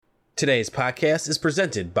Today's podcast is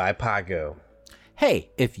presented by Podgo. Hey,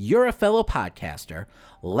 if you're a fellow podcaster,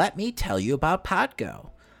 let me tell you about Podgo.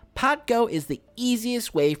 Podgo is the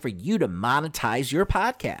easiest way for you to monetize your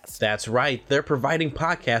podcast. That's right. They're providing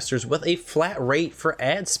podcasters with a flat rate for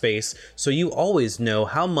ad space, so you always know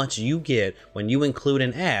how much you get when you include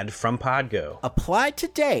an ad from Podgo. Apply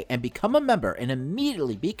today and become a member and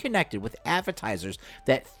immediately be connected with advertisers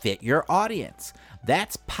that fit your audience.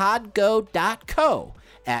 That's podgo.co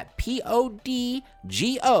at podgo.co.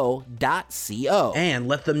 And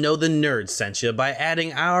let them know the nerds sent you by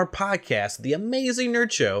adding our podcast, The Amazing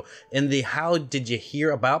Nerd Show, in the How Did You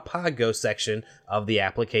Hear About Podgo section of the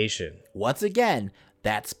application. Once again,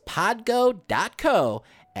 that's podgo.co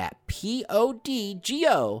at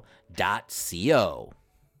podgo.co.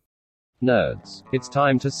 Nerds, it's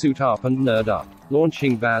time to suit up and nerd up,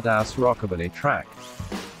 launching badass rockabilly track.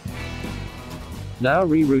 Now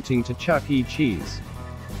rerouting to Chuck E. Cheese.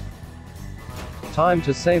 Time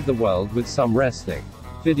to save the world with some wrestling,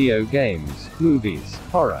 video games, movies,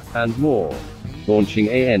 horror, and more. Launching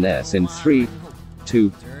ANS in 3, 2,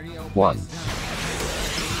 1.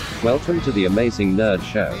 Welcome to the Amazing Nerd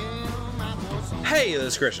Show. Hey, this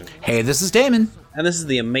is Christian. Hey, this is Damon. And this is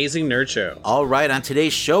The Amazing Nerd Show. All right, on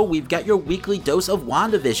today's show, we've got your weekly dose of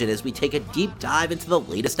WandaVision as we take a deep dive into the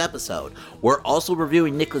latest episode. We're also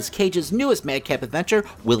reviewing Nicolas Cage's newest madcap adventure,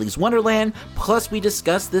 Willy's Wonderland, plus we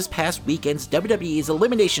discuss this past weekend's WWE's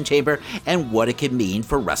Elimination Chamber and what it could mean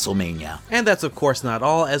for WrestleMania. And that's of course not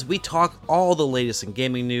all, as we talk all the latest in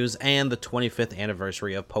gaming news and the 25th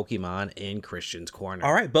anniversary of Pokémon in Christian's Corner.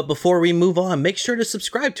 All right, but before we move on, make sure to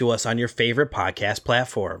subscribe to us on your favorite podcast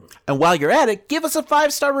platform. And while you're at it, give us a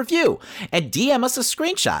 5-star review and DM us a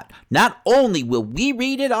screenshot. Not only will we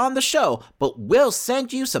read it on the show, but we'll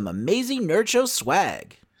send you some amazing Nerd Show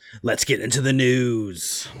swag. Let's get into the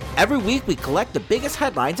news. Every week we collect the biggest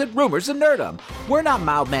headlines and rumors of nerdom. We're not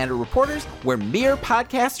mild-mannered reporters, we're mere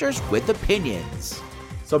podcasters with opinions.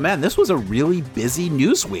 So man, this was a really busy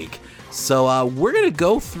news week. So we're going to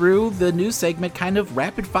go through the news segment kind of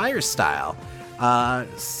rapid fire style.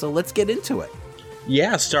 So let's get into it.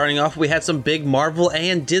 Yeah, starting off, we had some big Marvel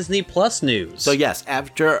and Disney Plus news. So yes,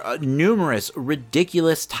 after numerous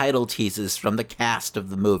ridiculous title teases from the cast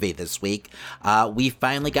of the movie this week, we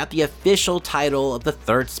finally got the official title of the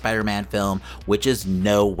third Spider-Man film, which is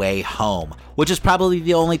No Way Home, which is probably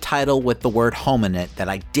the only title with the word home in it that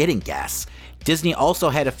I didn't guess. Disney also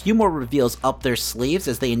had a few more reveals up their sleeves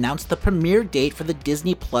as they announced the premiere date for the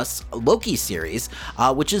Disney Plus Loki series,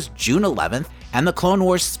 which is June 11th, and the Clone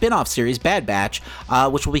Wars spin-off series Bad Batch,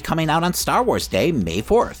 which will be coming out on Star Wars Day, May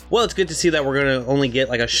 4th. Well, it's good to see that we're going to only get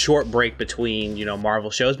like a short break between,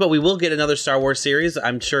 Marvel shows, but we will get another Star Wars series.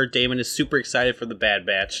 I'm sure Damon is super excited for the Bad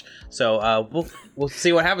Batch, so we'll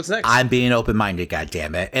see what happens next. I'm being open-minded,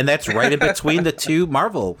 goddammit, and that's right in between the two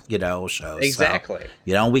Marvel, shows. Exactly.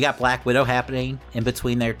 So, we got Black Widow happening in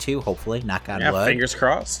between there too, hopefully, knock on wood. Fingers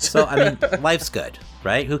crossed. So, I mean, life's good,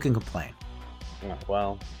 right? Who can complain?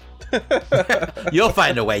 Well... You'll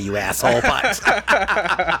find a way, you asshole. But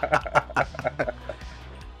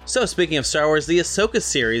So speaking of Star Wars, the Ahsoka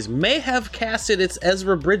series may have casted its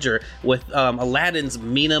Ezra Bridger with Aladdin's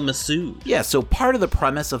Mina Massoud. Yeah, so part of the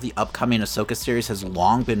premise of the upcoming Ahsoka series has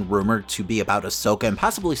long been rumored to be about Ahsoka and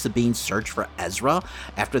possibly Sabine's search for Ezra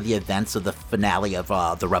after the events of the finale of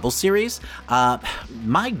the Rebels series.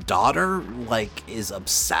 My daughter, is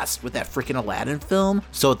obsessed with that freaking Aladdin film,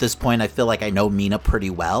 so at this point I feel like I know Mina pretty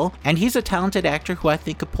well, and he's a talented actor who I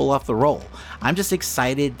think could pull off the role. I'm just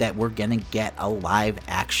excited that we're gonna get a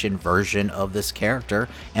live-action version of this character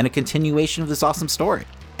and a continuation of this awesome story.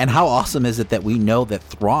 And how awesome is it that we know that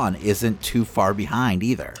Thrawn isn't too far behind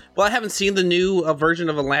either? Well, I haven't seen the new version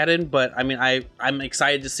of Aladdin, but I mean, I'm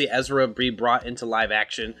excited to see Ezra be brought into live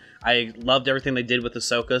action. I loved everything they did with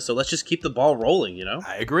Ahsoka, so let's just keep the ball rolling,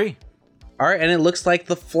 I agree. All right, and it looks like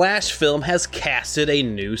the Flash film has casted a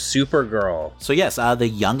new Supergirl. So yes, the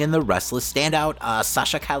Young and the Restless standout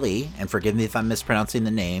Sasha Calle, and forgive me if I'm mispronouncing the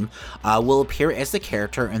name, will appear as the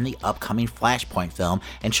character in the upcoming Flashpoint film,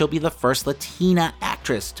 and she'll be the first Latina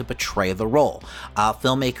actress to portray the role.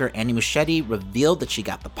 Filmmaker Andy Muschietti revealed that she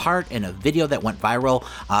got the part in a video that went viral,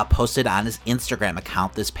 posted on his Instagram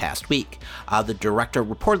account this past week. The director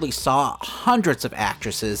reportedly saw hundreds of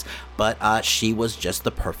actresses, but she was just the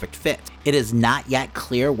perfect fit. It is not yet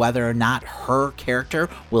clear whether or not her character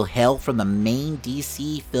will hail from the main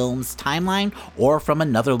DC film's timeline or from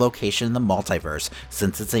another location in the multiverse,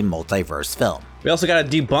 since it's a multiverse film. We also got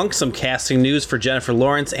to debunk some casting news for Jennifer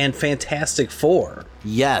Lawrence and Fantastic Four.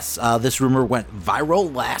 Yes, this rumor went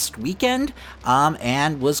viral last weekend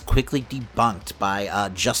and was quickly debunked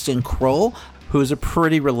by Justin Kroll, who is a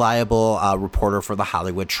pretty reliable reporter for the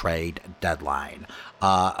Hollywood Trade Deadline.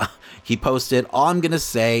 He posted, "All I'm going to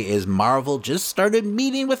say is Marvel just started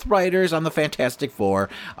meeting with writers on the Fantastic Four.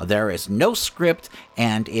 There is no script,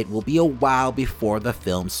 and it will be a while before the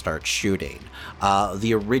film starts shooting."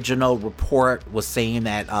 The original report was saying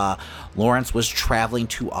that Lawrence was traveling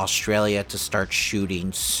to Australia to start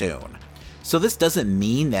shooting soon. So this doesn't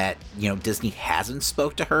mean that, Disney hasn't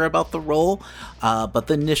spoke to her about the role, but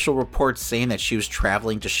the initial reports saying that she was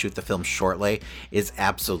traveling to shoot the film shortly is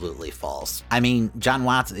absolutely false. I mean, John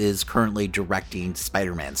Watts is currently directing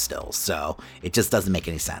Spider-Man still, so it just doesn't make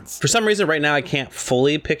any sense. For some reason right now I can't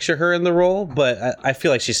fully picture her in the role, but I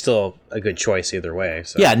feel like she's still a good choice either way.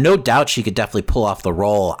 So. Yeah, no doubt she could definitely pull off the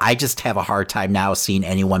role. I just have a hard time now seeing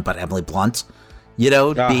anyone but Emily Blunt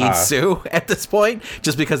being Sue at this point,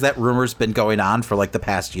 just because that rumor's been going on for like the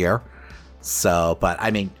past year. So, but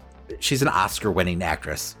I mean, she's an Oscar-winning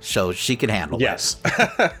actress, so she can handle it. Yes.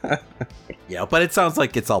 But it sounds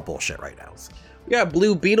like it's all bullshit right now. We got a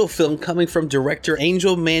Blue Beetle film coming from director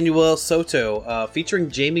Angel Manuel Soto,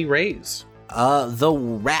 featuring Jamie Reyes. The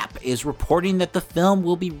Wrap is reporting that the film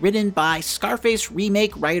will be written by Scarface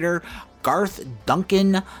remake writer Garth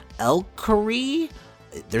Duncan Elkery.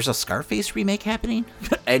 There's a Scarface remake happening?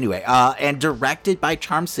 Anyway, and directed by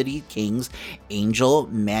Charm City Kings Angel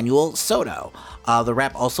Manuel Soto. The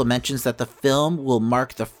Wrap also mentions that the film will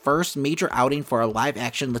mark the first major outing for a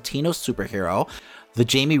live-action Latino superhero. The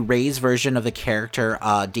Jamie Reyes version of the character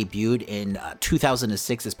debuted in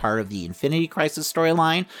 2006 as part of the Infinity Crisis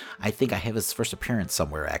storyline. I think I have his first appearance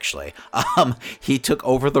somewhere, actually. He took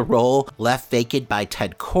over the role left vacant by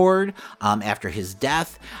Ted Kord after his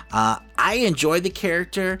death. I enjoyed the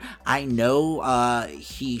character. I know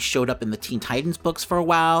he showed up in the Teen Titans books for a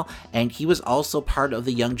while, and he was also part of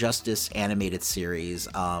the Young Justice animated series,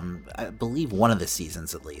 I believe one of the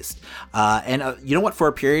seasons at least. And you know what? For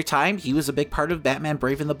a period of time, he was a big part of Batman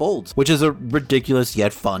Brave and the Bold, which is a ridiculous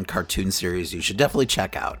yet fun cartoon series you should definitely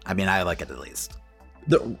check out. I mean, I like it at least.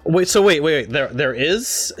 Wait. There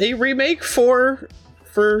is a remake for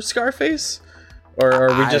Scarface? Or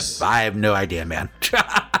are we just... I have no idea, man.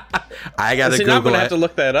 I gotta Google it. I'm gonna have to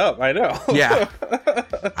look that up. I know. Yeah.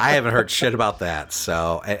 I haven't heard shit about that.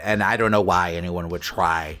 So, and I don't know why anyone would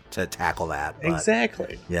try to tackle that. But,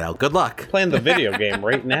 exactly. Good luck. I'm playing the video game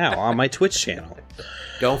right now on my Twitch channel.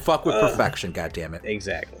 Don't fuck with perfection, goddammit.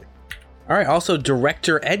 Exactly. All right, also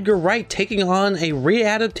director Edgar Wright taking on a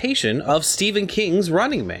readaptation of Stephen King's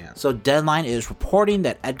Running Man. So Deadline is reporting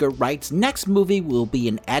that Edgar Wright's next movie will be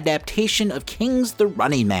an adaptation of King's The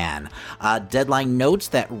Running Man. Deadline notes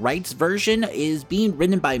that Wright's version is being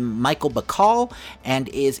written by Michael Bacall and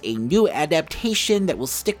is a new adaptation that will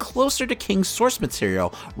stick closer to King's source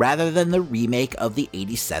material rather than the remake of the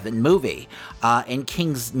 1987 movie. In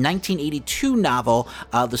King's 1982 novel,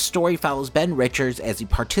 the story follows Ben Richards as he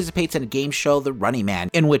participates in a game show, The Running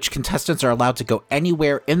Man, in which contestants are allowed to go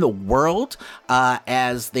anywhere in the world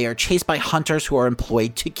as they are chased by hunters who are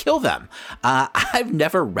employed to kill them. I've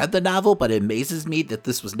never read the novel, but it amazes me that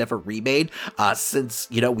this was never remade since,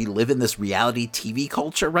 we live in this reality TV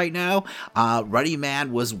culture right now. Running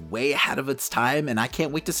Man was way ahead of its time, and I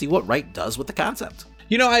can't wait to see what Wright does with the concept.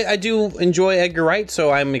 I do enjoy Edgar Wright,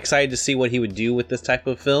 so I'm excited to see what he would do with this type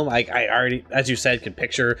of film. I already, as you said, could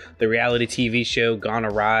picture the reality TV show Gone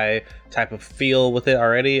Awry type of feel with it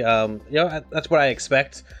already. That's what I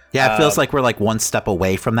expect. Yeah, it feels like we're like one step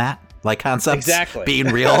away from that, like concepts being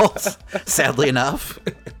real, sadly enough.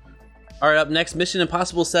 All right, up next, Mission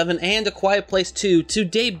Impossible 7 and A Quiet Place 2 to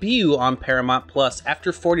debut on Paramount Plus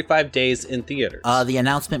after 45 days in theaters. The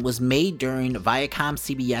announcement was made during Viacom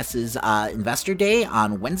CBS's Investor Day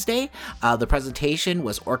on Wednesday. The presentation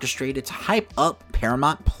was orchestrated to hype up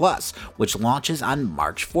Paramount Plus, which launches on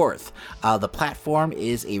March 4th. The platform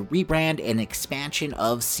is a rebrand and expansion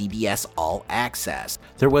of CBS All Access.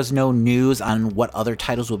 There was no news on what other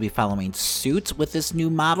titles will be following suit with this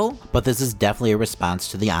new model, but this is definitely a response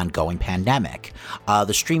to the ongoing pandemic.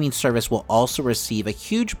 The streaming service will also receive a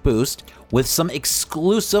huge boost with some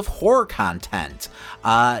exclusive horror content.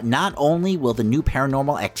 Not only will the new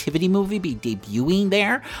Paranormal Activity movie be debuting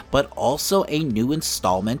there, but also a new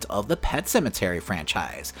installment of the Pet Sematary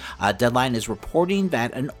franchise. Deadline is reporting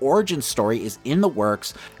that an origin story is in the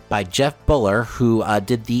works by Jeff Buller, who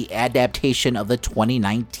did the adaptation of the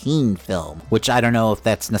 2019 film, which I don't know if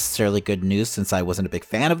that's necessarily good news since I wasn't a big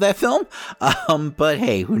fan of that film, but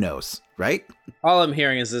hey, who knows, right? All I'm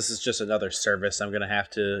hearing is this is just another service I'm going to have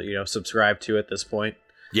to, subscribe to at this point.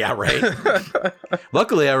 Yeah, right.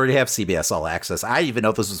 Luckily, I already have CBS All Access. I didn't even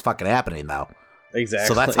know this was fucking happening, though. Exactly.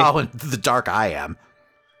 So that's how in the dark I am.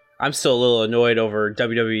 I'm still a little annoyed over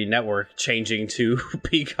WWE Network changing to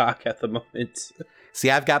Peacock at the moment.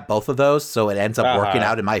 See, I've got both of those, so it ends up working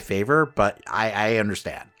out in my favor, but I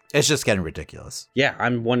understand. It's just getting ridiculous. Yeah,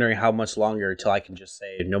 I'm wondering how much longer until I can just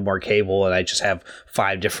say no more cable and I just have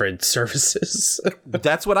 5 different services.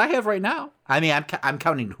 That's what I have right now. I mean, I'm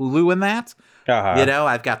counting Hulu in that. You know,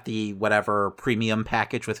 I've got the whatever premium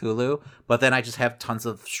package with Hulu, but then I just have tons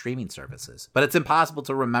of streaming services. But it's impossible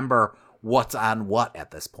to remember what's on what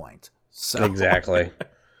at this point. So. Exactly.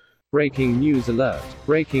 Breaking news alert.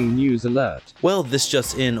 Breaking news alert. Well, this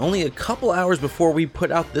just in. Only a couple hours before we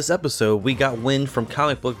put out this episode, we got wind from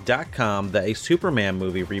comicbook.com that a Superman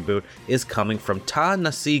movie reboot is coming from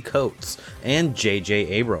Ta-Nehisi Coates and J.J.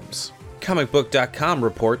 Abrams. Comicbook.com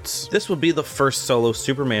reports this will be the first solo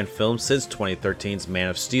Superman film since 2013's Man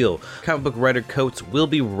of Steel. Comic book writer Coates will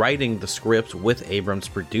be writing the script with Abrams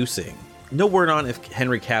producing. No word on if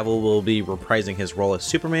Henry Cavill will be reprising his role as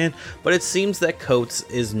Superman, but it seems that Coates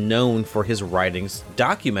is known for his writings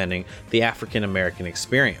documenting the African-American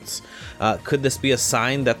experience. Could this be a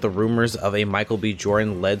sign that the rumors of a Michael B.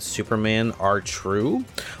 Jordan-led Superman are true?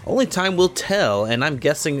 Only time will tell, and I'm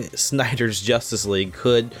guessing Snyder's Justice League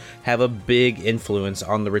could have a big influence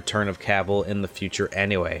on the return of Cavill in the future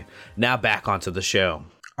anyway. Now back onto the show.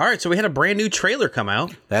 All right, so we had a brand new trailer come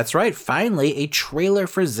out. That's right. Finally, a trailer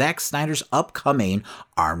for Zack Snyder's upcoming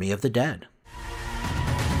Army of the Dead.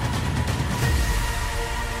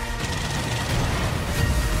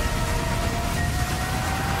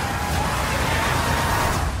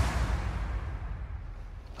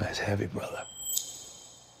 That's heavy, brother.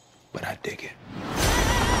 But I dig it.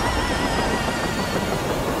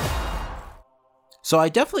 So I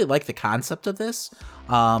definitely like the concept of this.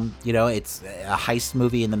 You know, it's a heist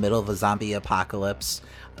movie in the middle of a zombie apocalypse.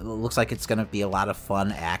 It looks like it's going to be a lot of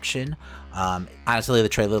fun action. Honestly, the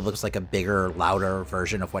trailer looks like a bigger, louder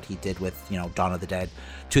version of what he did with, you know, Dawn of the Dead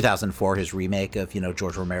 2004, his remake of, you know,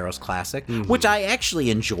 George Romero's classic, which I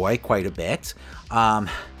actually enjoy quite a bit.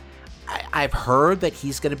 I've heard that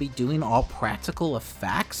he's going to be doing all practical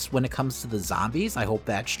effects when it comes to the zombies. I hope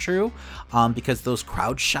that's true, because those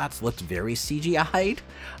crowd shots looked very CGI'd,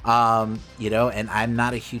 you know, and I'm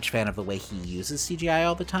not a huge fan of the way he uses CGI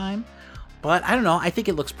all the time. But I don't know. I think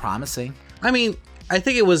it looks promising. I mean, I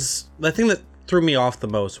think it was the thing that threw me off the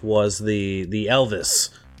most was the Elvis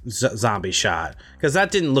zombie shot, because that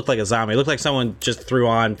didn't look like a zombie. It looked like someone just threw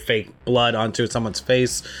on fake blood onto someone's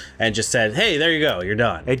face and just said, hey, there you go, you're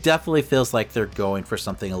done. It definitely feels like they're going for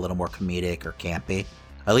something a little more comedic or campy,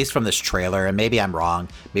 at least from this trailer. And maybe I'm wrong.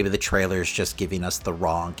 Maybe the trailer is just giving us the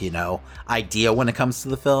wrong, you know, idea when it comes to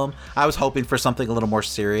the film. I was hoping for something a little more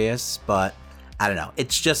serious, but I don't know.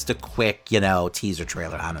 It's just a quick, you know, teaser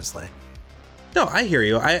trailer, honestly. No, I hear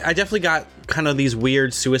you. I definitely got kind of these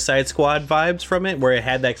weird Suicide Squad vibes from it, where it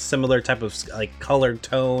had that similar type of like colored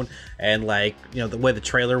tone, and like, you know, the way the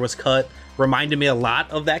trailer was cut reminded me a lot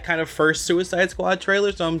of that kind of first Suicide Squad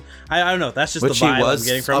trailer. So I don't know. That's just which the vibe he was I'm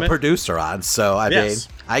getting from a it. Producer on. So I mean,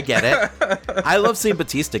 I get it. I love seeing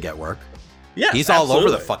Batista get work. Yeah, he's all over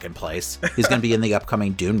the fucking place. He's going to be in the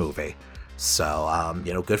upcoming Dune movie. So,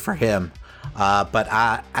 you know, good for him. But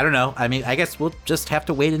I don't know. I mean, I guess we'll just have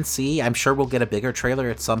to wait and see. I'm sure we'll get a bigger trailer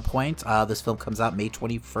at some point. This film comes out May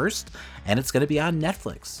 21st, and it's going to be on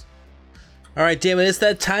Netflix. All right, damn it, it's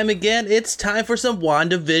that time again. It's time for some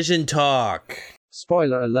WandaVision talk.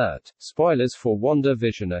 Spoiler alert. Spoilers for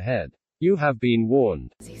WandaVision ahead. You have been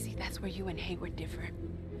warned. Cece, that's where you and Hayward differ.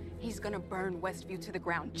 He's gonna burn Westview to the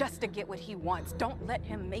ground just to get what he wants. Don't let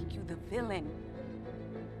him make you the villain.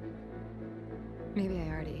 Maybe I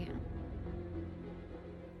already am.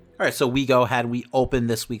 All right, so we go ahead, we open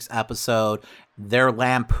this week's episode. They're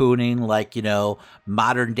lampooning, like, you know,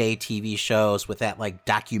 modern day TV shows with that like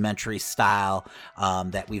documentary style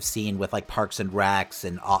that we've seen with like Parks and Recs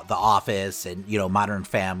and The Office and, you know, Modern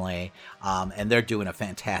Family. And they're doing a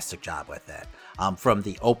fantastic job with it. From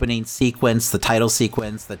the opening sequence, the title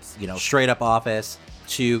sequence, that's, you know, straight up Office,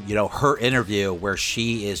 to, you know, her interview where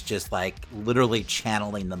she is just like literally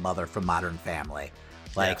channeling the mother from Modern Family.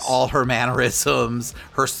 Like, yes. All her mannerisms,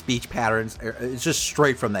 her speech patterns, it's just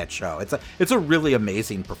straight from that show. It's a really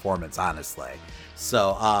amazing performance, honestly.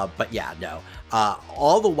 So, but yeah, no.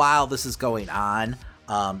 All the while this is going on,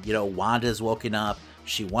 you know, Wanda's woken up.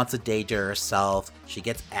 She wants a day to herself. She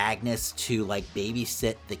gets Agnes to, like,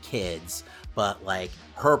 babysit the kids. But, like,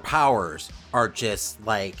 her powers are just,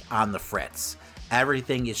 like, on the fritz.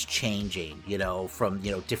 Everything is changing, you know, from,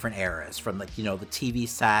 you know, different eras. From, like, you know, the TV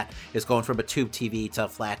set is going from a tube TV to a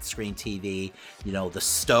flat screen TV. You know, the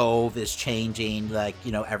stove is changing, like,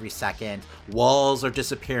 you know, every second. Walls are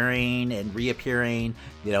disappearing and reappearing.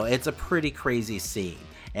 You know, it's a pretty crazy scene.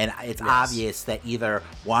 And it's obvious that either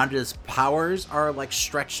Wanda's powers are like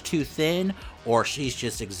stretched too thin, or she's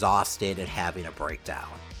just exhausted and having a breakdown.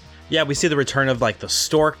 Yeah, we see the return of like the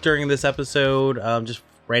stork during this episode, just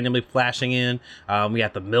randomly flashing in. We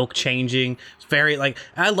got the milk changing. It's very like,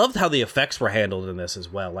 I loved how the effects were handled in this as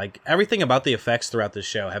well. Like everything about the effects throughout the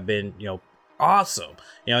show have been, awesome.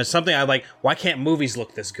 It's something I like. Why can't movies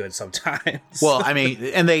look this good sometimes? Well, I mean,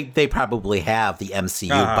 and they probably have the MCU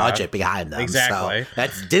budget behind them. Exactly. So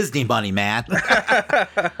that's Disney money, man.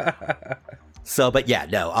 So, but yeah,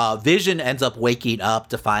 no, Vision ends up waking up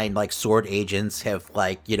to find like sword agents have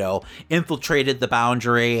like, infiltrated the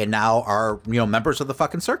boundary and now are, members of the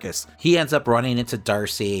fucking circus. He ends up running into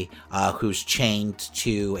Darcy, who's chained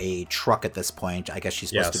to a truck at this point. I guess she's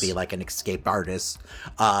supposed to be like an escaped artist.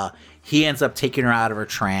 He ends up taking her out of her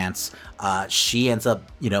trance. She ends up,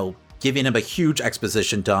 giving him a huge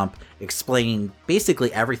exposition dump, explaining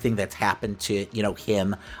basically everything that's happened to,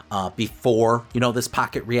 him before, this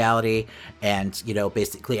pocket reality, and,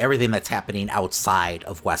 basically everything that's happening outside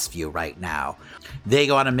of Westview right now. They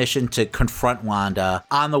go on a mission to confront Wanda.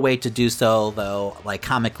 On the way to do so, though, like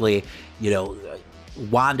comically,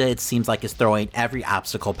 Wanda, it seems like, is throwing every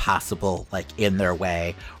obstacle possible, like, in their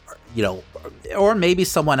way, or maybe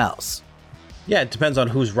someone else. Yeah, it depends on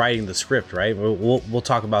who's writing the script, right? We'll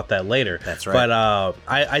talk about that later. That's right. But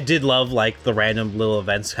I did love like the random little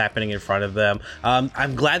events happening in front of them.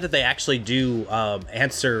 I'm glad that they actually do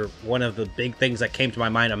answer one of the big things that came to my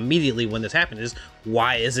mind immediately when this happened is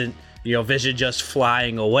why isn't Vision just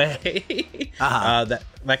flying away?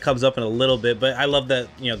 That comes up in a little bit, but I love that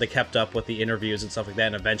they kept up with the interviews and stuff like that,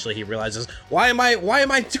 and eventually he realizes why am I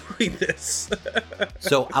doing this?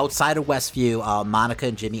 So outside of Westview, Monica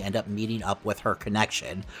and Jimmy end up meeting up with her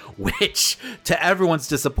connection, which to everyone's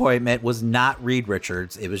disappointment was not Reed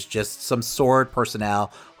Richards. It was just some sword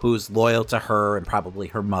personnel who's loyal to her and probably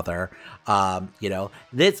her mother.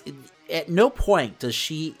 This. At no point does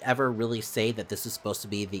she ever really say that this is supposed to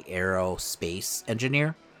be the aerospace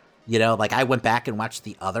engineer. Like I went back and watched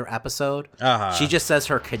the other episode. She just says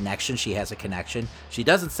her connection. She has a connection. She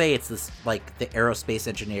doesn't say it's this like the aerospace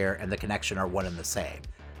engineer and the connection are one and the same.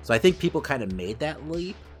 So I think people kind of made that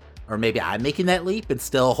leap, or maybe I'm making that leap and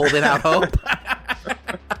still holding out hope.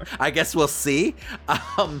 I guess we'll see.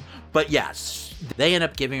 But yes, they end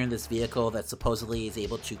up giving her this vehicle that supposedly is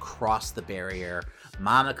able to cross the barrier.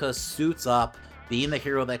 Monica suits up, being the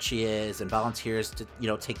hero that she is, and volunteers to,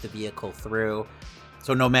 take the vehicle through.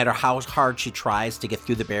 So no matter how hard she tries to get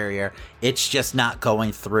through the barrier, it's just not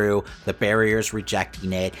going through. The barrier's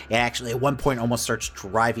rejecting it. It actually, at one point, almost starts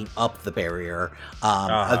driving up the barrier.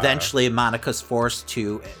 Eventually, Monica's forced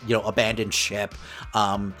to, abandon ship.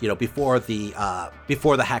 Before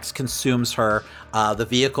the hex consumes her, the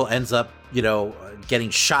vehicle ends up, getting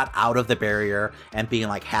shot out of the barrier and being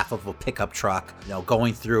like half of a pickup truck,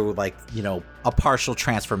 going through like, a partial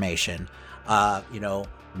transformation.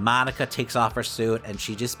 Monica takes off her suit and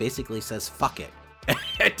she just basically says, fuck it.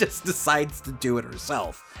 And just decides to do it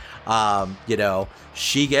herself.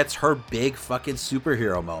 She gets her big fucking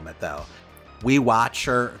superhero moment though. We watch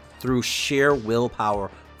her through sheer willpower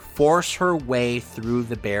force her way through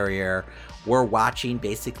the barrier. We're watching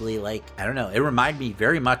basically like, I don't know, it reminded me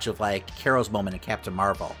very much of like Carol's moment in Captain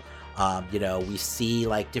Marvel. We see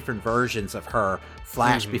like different versions of her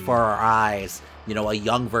flash before our eyes, a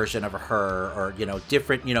young version of her, or,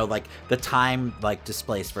 different, like the time like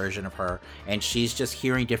displaced version of her. And she's just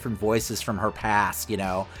hearing different voices from her past,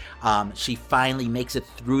 she finally makes it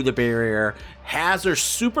through the barrier, has her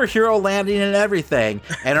superhero landing and everything,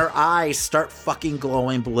 and her eyes start fucking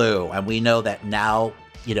glowing blue. And we know that now,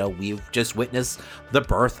 we've just witnessed the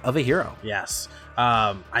birth of a hero. Yes.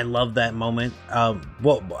 I love that moment.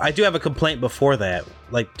 Well, I do have a complaint before that.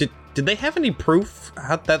 Like, did they have any proof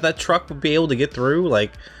that truck would be able to get through?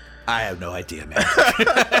 Like, I have no idea, man.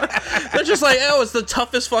 They're just like, oh, it's the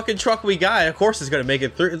toughest fucking truck we got. Of course it's going to make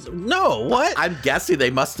it through. No, what? I'm guessing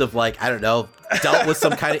they must have, like, I don't know, dealt with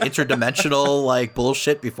some kind of interdimensional, like,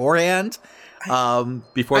 bullshit beforehand.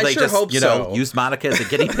 Before they sure just, used Monica as a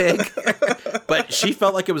guinea pig. But she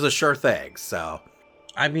felt like it was a sure thing, so.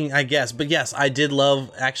 I mean, I guess. But yes, I did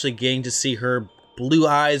love actually getting to see her blue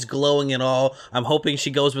eyes glowing and all. I'm hoping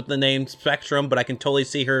she goes with the name Spectrum, but I can totally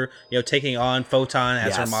see her, taking on Photon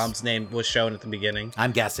as her mom's name was shown at the beginning.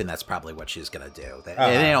 I'm guessing that's probably what she's going to do.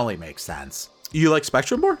 It only makes sense. You like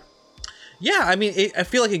Spectrum more? Yeah, I mean, I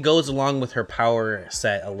feel like it goes along with her power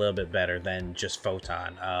set a little bit better than just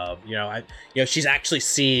Photon. She's actually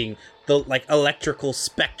seeing the like electrical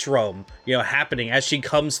spectrum, happening as she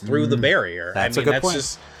comes through the barrier. That's a good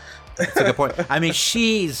point. That's a good point. I mean,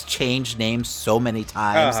 she's changed names so many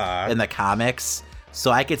times in the comics.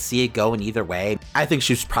 So I could see it going either way. I think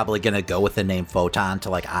she's probably going to go with the name Photon to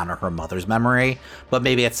like honor her mother's memory. But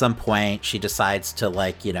maybe at some point she decides to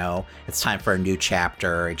like, it's time for a new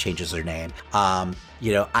chapter and changes her name.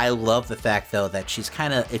 I love the fact though that she's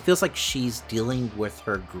it feels like she's dealing with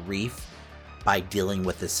her grief by dealing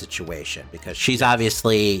with this situation, because she's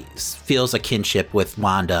obviously feels a kinship with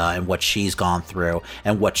Wanda and what she's gone through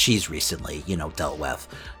and what she's recently, dealt with.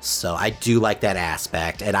 So I do like that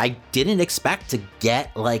aspect, and I didn't expect to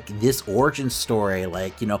get like this origin story,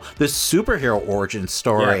 like, this superhero origin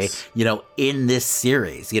story, in this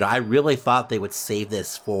series. I really thought they would save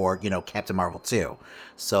this for, Captain Marvel 2.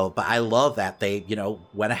 So, but I love that they,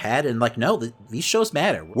 went ahead and like, no, these shows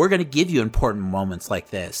matter. We're going to give you important moments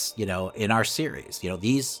like this, in our series.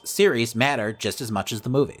 These series matter just as much as the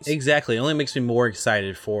movies. Exactly. It only makes me more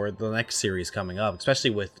excited for the next series coming up, especially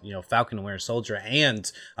with, Falcon and Winter Soldier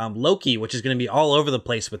and Loki, which is going to be all over the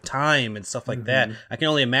place with time and stuff like that. I can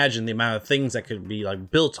only imagine the amount of things that could be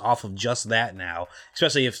like built off of just that now,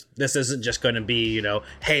 especially if this isn't just going to be,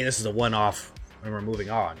 hey, this is a one-off and we're moving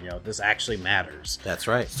on. This actually matters. That's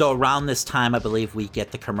right. So around this time, I believe we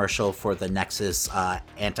get the commercial for the Nexus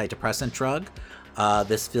antidepressant drug.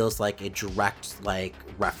 This feels like a direct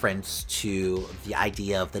reference to the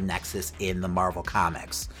idea of the Nexus in the Marvel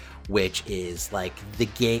comics, which is like the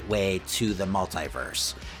gateway to the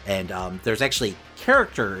multiverse. And there's actually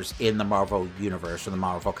characters in the Marvel universe or the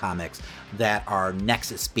Marvel comics that are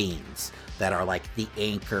Nexus beings that are like the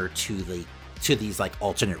anchor to these like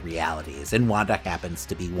alternate realities, and Wanda happens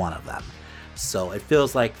to be one of them. So it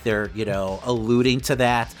feels like they're, alluding to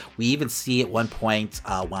that. We even see at one point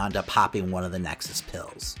Wanda popping one of the Nexus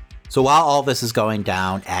pills. So while all this is going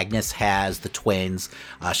down, Agnes has the twins.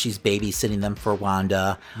 She's babysitting them for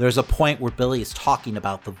Wanda. There's a point where Billy is talking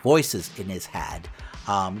about the voices in his head,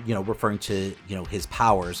 referring to, his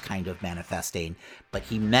powers kind of manifesting. But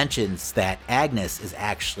he mentions that Agnes is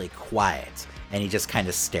actually quiet, and he just kind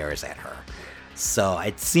of stares at her. So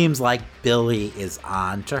it seems like Billy is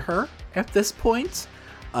on to her at this point.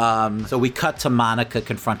 So we cut to Monica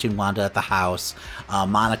confronting Wanda at the house.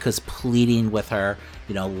 Monica's pleading with her,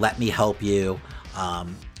 let me help you.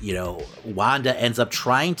 Wanda ends up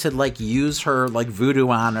trying to like use her like voodoo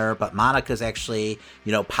on her, but Monica's actually,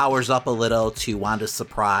 powers up a little to Wanda's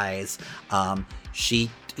surprise. She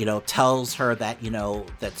tells her that,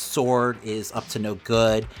 that Sword is up to no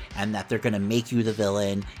good and that they're going to make you the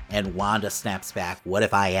villain. And Wanda snaps back, what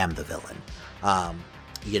if I am the villain?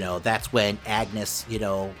 That's when Agnes,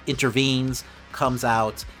 intervenes, comes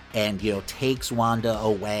out and, takes Wanda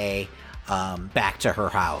away back to her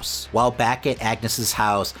house. While back at Agnes's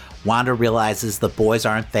house, Wanda realizes the boys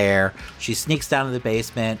aren't there. She sneaks down to the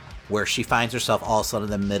basement where she finds herself all of a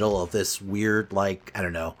sudden in the middle of this weird, like, I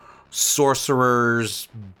don't know, sorcerer's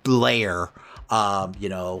lair,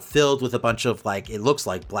 filled with a bunch of like, it looks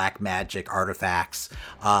like black magic artifacts.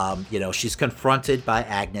 She's confronted by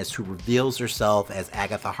Agnes, who reveals herself as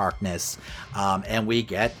Agatha Harkness, and we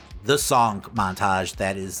get the song montage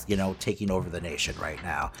that is, taking over the nation right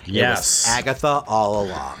now. Yes. It was Agatha all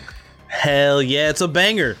along. Hell yeah, it's a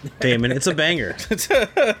banger, Damon. It's a banger.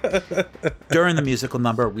 During the musical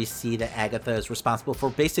number, we see that Agatha is responsible for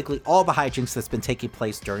basically all the hijinks that's been taking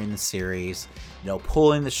place during the series,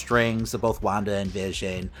 pulling the strings of both Wanda and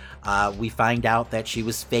Vision. We find out that she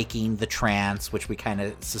was faking the trance, which we kind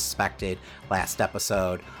of suspected last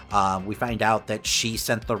episode. We find out that she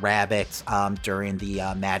sent the rabbit during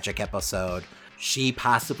the magic episode. She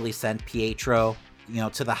possibly sent Pietro,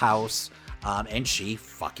 to the house. And she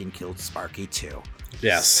fucking killed Sparky too.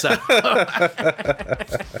 Yes. So,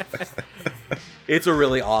 it's a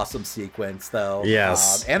really awesome sequence, though.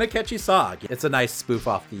 Yes. And a catchy song. It's a nice spoof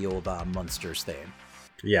off the old Munsters theme.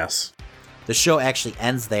 Yes. The show actually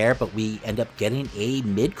ends there, but we end up getting a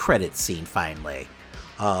mid-credit scene finally.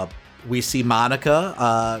 We see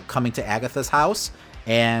Monica coming to Agatha's house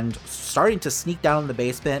and starting to sneak down in the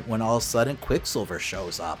basement when all of a sudden Quicksilver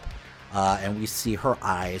shows up. And we see her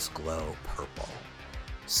eyes glow purple.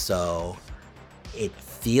 So it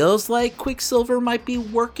feels like Quicksilver might be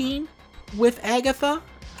working with Agatha.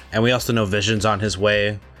 And we also know Vision's on his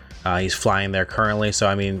way. He's flying there currently. So,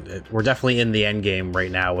 I mean, we're definitely in the end game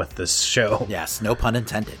right now with this show. Yes, no pun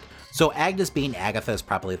intended. So Agnes being Agatha is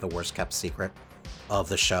probably the worst kept secret of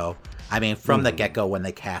the show. I mean, from the get-go when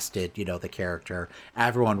they casted, the character,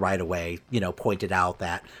 everyone right away, pointed out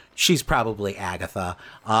that she's probably Agatha.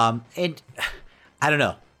 And I don't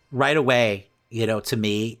know, right away, to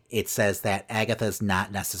me, it says that Agatha is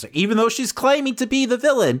not necessary. Even though she's claiming to be the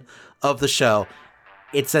villain of the show,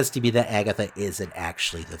 it says to me that Agatha isn't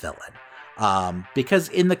actually the villain. Because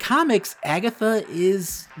in the comics, Agatha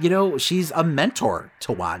is, she's a mentor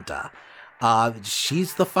to Wanda.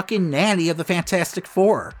 She's the fucking nanny of the Fantastic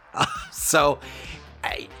Four. So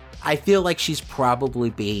I feel like she's probably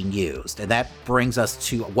being used. And that brings us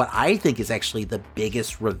to what I think is actually the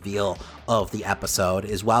biggest reveal of the episode,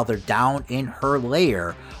 is while they're down in her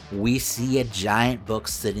lair, we see a giant book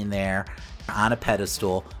sitting there on a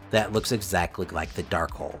pedestal that looks exactly like the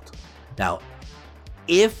Darkhold. Now,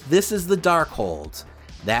 if this is the Darkhold,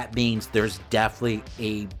 that means there's definitely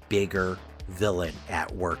a bigger villain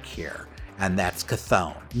at work here, and that's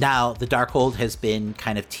Chthon. Now, the Darkhold has been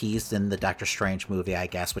kind of teased in the Doctor Strange movie, I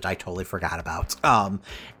guess, which I totally forgot about.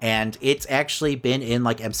 And it's actually been in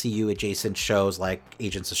like MCU adjacent shows like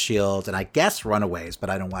Agents of S.H.I.E.L.D. and I guess Runaways, but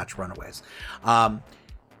I don't watch Runaways.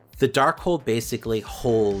 The Darkhold basically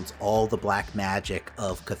holds all the black magic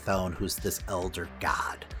of Chthon, who's this elder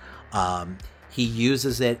god. He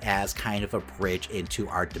uses it as kind of a bridge into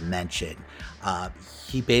our dimension.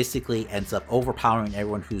 He basically ends up overpowering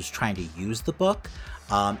everyone who's trying to use the book.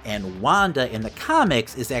 And Wanda in the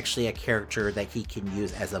comics is actually a character that he can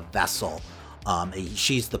use as a vessel.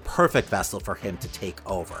 She's the perfect vessel for him to take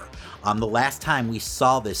over. The last time we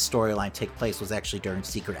saw this storyline take place was actually during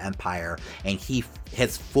Secret Empire, and he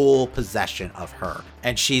has full possession of her.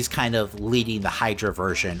 And she's kind of leading the Hydra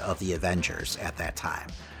version of the Avengers at that time.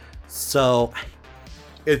 So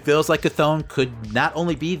it feels like Chthon could not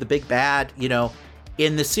only be the big bad,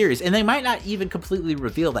 in the series, and they might not even completely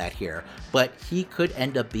reveal that here, but he could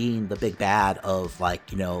end up being the big bad of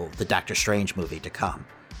the Doctor Strange movie to come,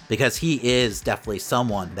 because he is definitely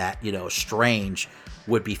someone that, Strange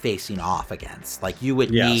would be facing off against. Like, you would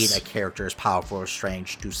need a character as powerful as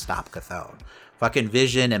Strange to stop Chthon. Fucking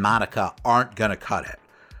Vision and Monica aren't gonna cut it.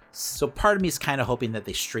 So part of me is kind of hoping that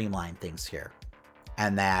they streamline things here,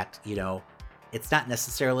 and that, it's not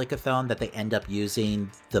necessarily Chthon, that they end up using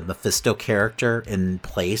the Mephisto character in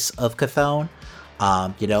place of Chthon,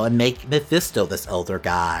 and make Mephisto this elder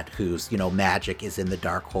god whose, magic is in the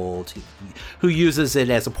Darkhold, who uses it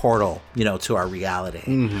as a portal, to our reality.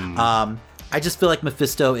 Mm-hmm. I just feel like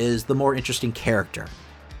Mephisto is the more interesting character.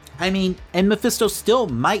 I mean, and Mephisto still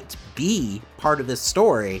might be part of this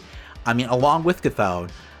story. I mean, along with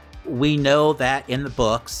Chthon, we know that in the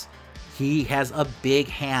books, he has a big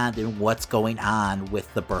hand in what's going on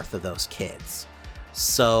with the birth of those kids.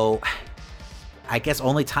 So I guess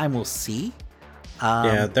only time will see.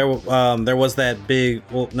 There was that big,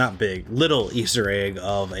 well, not big, little Easter egg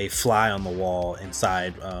of a fly on the wall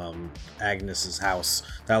inside Agnes's house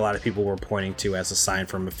that a lot of people were pointing to as a sign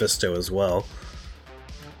from Mephisto as well.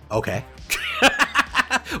 Okay.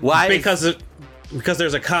 Why? Because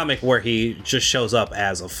there's a comic where he just shows up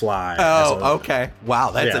as a fly. Okay.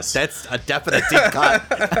 Wow, that's a definite deep cut.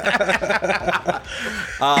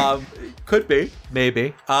 Could be,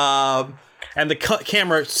 maybe. And the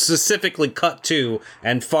camera specifically cut to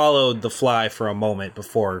and followed the fly for a moment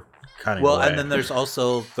before cutting away. And then there's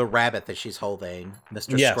also the rabbit that she's holding,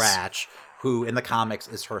 Mr. Scratch, who in the comics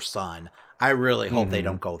is her son. I really hope they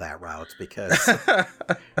don't go that route, because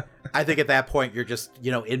I think at that point you're just,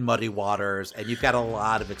 in muddy waters, and you've got a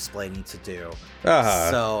lot of explaining to do.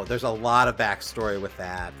 So there's a lot of backstory with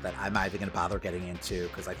that I'm not even going to bother getting into,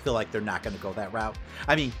 because I feel like they're not going to go that route.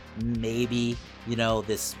 I mean, maybe,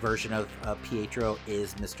 this version of Pietro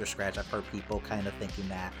is Mr. Scratch. I've heard people kind of thinking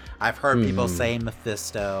that. I've heard people saying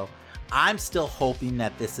Mephisto. I'm still hoping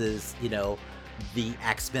that this is, the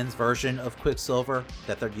X-Men's version of Quicksilver,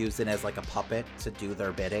 that they're using as like a puppet to do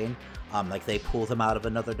their bidding. Like they pull him out of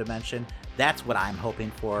another dimension. That's what I'm hoping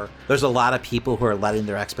for. There's a lot of people who are letting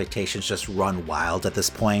their expectations just run wild at this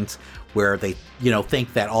point, where they,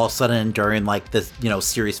 think that all of a sudden during like this,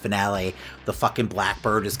 series finale, the fucking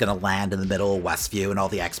Blackbird is going to land in the middle of Westview and all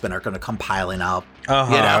the X-Men are going to come piling up.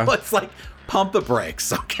 It's like, pump the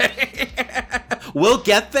brakes, okay? We'll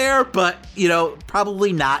get there, but,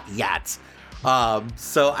 probably not yet.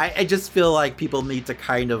 So I just feel like people need to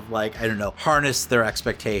kind of harness their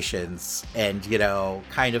expectations and,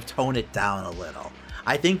 kind of tone it down a little.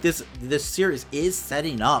 I think this series is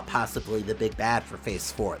setting up possibly the big bad for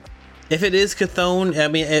Phase 4. If it is Chthon, I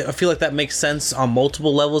mean, I feel like that makes sense on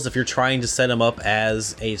multiple levels if you're trying to set him up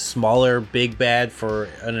as a smaller big bad for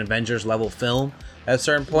an Avengers level film at a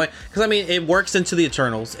certain point. Because, I mean, it works into the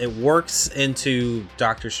Eternals. It works into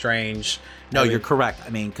Doctor Strange. No, you're correct. I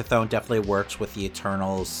mean, Chthon definitely works with the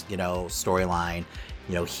Eternals, storyline.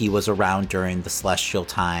 He was around during the Celestial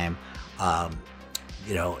time.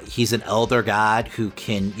 He's an elder god who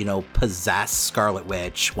can, possess Scarlet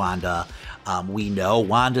Witch, Wanda. We know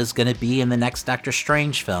Wanda's going to be in the next Doctor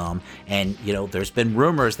Strange film, and, there's been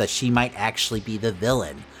rumors that she might actually be the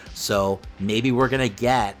villain. So maybe we're going to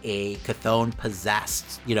get a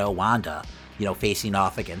Chthon-possessed, Wanda, facing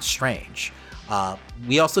off against Strange.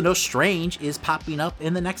 We also know Strange is popping up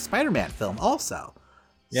in the next Spider-Man film also.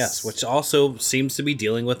 Yes, which also seems to be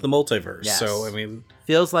dealing with the multiverse. Yes. So,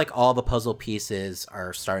 feels like all the puzzle pieces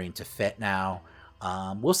are starting to fit now.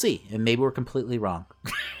 We'll see. And maybe we're completely wrong.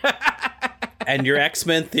 And your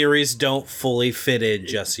X-Men theories don't fully fit in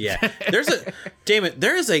just yet.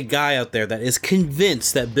 There is a guy out there that is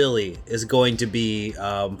convinced that Billy is going to be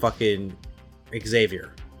fucking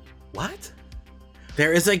Xavier. What?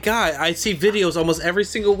 There is a guy. I see videos almost every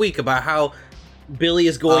single week about how Billy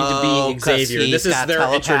is going to be Xavier. This is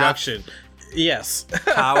their introduction. Yes.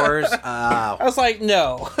 Powers. I was like,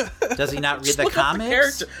 no. Does he not read the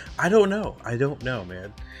comics? I don't know,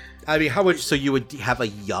 man. I mean, how would so you would have a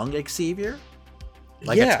young Xavier?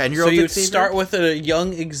 Like a 10-year-old so you'd Xavier? Start with a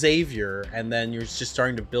young Xavier, and then you're just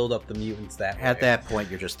starting to build up the mutants that way. At that point,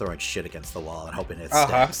 you're just throwing shit against the wall and hoping it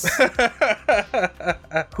sticks.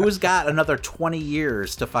 Who's got another 20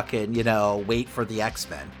 years to fucking, wait for the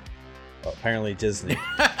X-Men? Well, apparently Disney.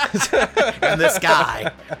 And this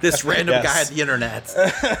random guy on the internet.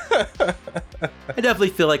 I definitely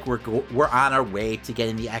feel like we're on our way to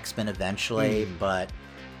getting the X-Men eventually, but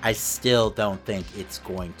I still don't think it's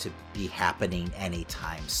going to be happening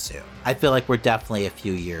anytime soon. I feel like we're definitely a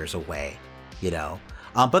few years away,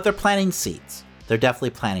 but they're planting seeds. They're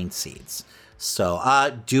definitely planting seeds.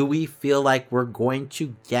 So, do we feel like we're going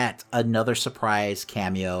to get another surprise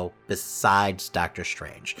cameo besides Doctor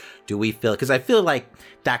Strange? Do we feel, because I feel like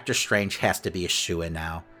Doctor Strange has to be a shoo-in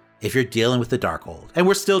now. If you're dealing with the Darkhold, and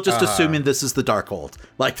we're still just assuming this is the Darkhold,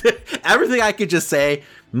 like everything I could just say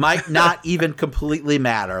might not even completely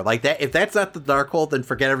matter. Like that, if that's not the Darkhold, then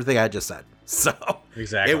forget everything I just said. So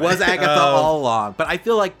exactly, it was Agatha all along. But I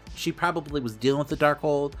feel like she probably was dealing with the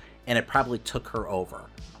Darkhold, and it probably took her over.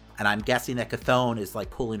 And I'm guessing that Chthon is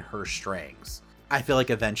like pulling her strings. I feel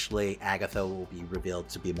like eventually Agatha will be revealed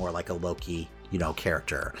to be more like a Loki,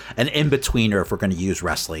 character. An in-betweener, if we're going to use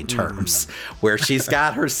wrestling terms, where she's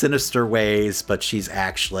got her sinister ways, but she's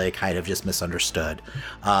actually kind of just misunderstood.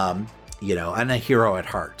 And a hero at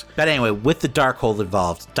heart. But anyway, with the Darkhold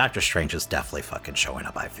involved, Doctor Strange is definitely fucking showing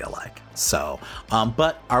up, I feel like. So,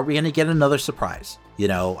 but are we going to get another surprise?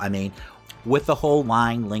 With the whole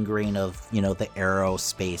line lingering of, the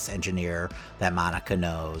aerospace engineer that Monica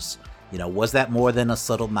knows, was that more than a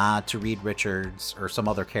subtle nod to Reed Richards or some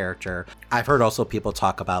other character? I've heard also people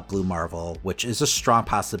talk about Blue Marvel, which is a strong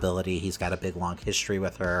possibility. He's got a big, long history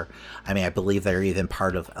with her. I believe they're even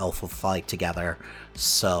part of Alpha Flight together.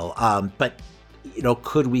 So, but,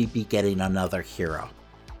 could we be getting another hero?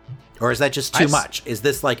 Or is that just too much? Is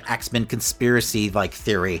this like X-Men conspiracy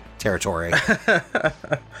theory territory?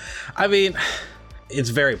 It's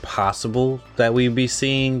very possible that we'd be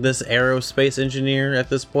seeing this aerospace engineer at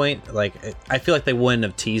this point. Like, I feel like they wouldn't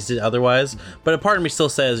have teased it otherwise. But a part of me still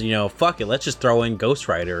says, fuck it, let's just throw in Ghost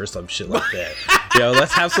Rider or some shit like that.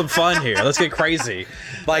 Let's have some fun here. Let's get crazy.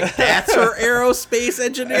 Like, that's her aerospace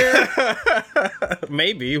engineer?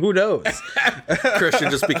 Maybe. Who knows? Christian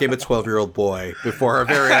just became a 12-year-old boy before our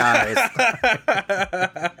very eyes.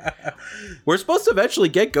 We're supposed to eventually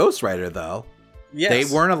get Ghost Rider, though. Yes, they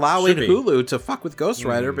weren't allowing Hulu to fuck with Ghost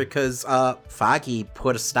Rider because Foggy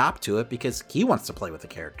put a stop to it because he wants to play with the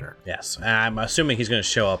character. Yes, and I'm assuming he's going to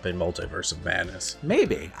show up in Multiverse of Madness.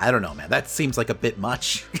 Maybe. I don't know, man. That seems like a bit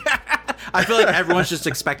much. I feel like everyone's just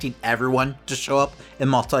expecting everyone to show up in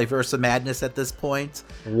Multiverse of Madness at this point.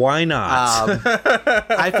 Why not?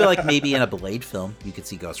 I feel like maybe in a Blade film, you could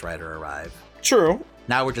see Ghost Rider arrive. True.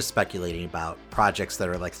 Now we're just speculating about projects that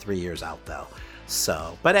are like 3 years out, though.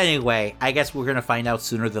 So, but anyway, I guess we're going to find out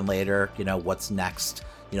sooner than later, what's next,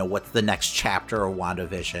 what's the next chapter of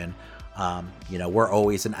WandaVision. We're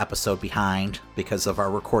always an episode behind because of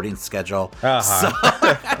our recording schedule. So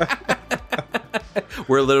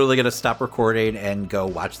we're literally going to stop recording and go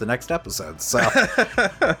watch the next episode. So,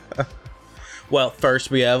 well,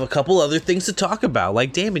 first we have a couple other things to talk about.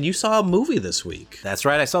 Like, Damon, you saw a movie this week. That's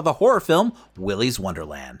right. I saw the horror film, Willy's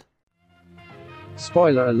Wonderland.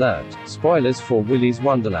 Spoiler alert, spoilers for Willy's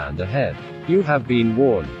Wonderland ahead. You have been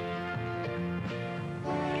warned.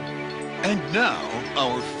 And now,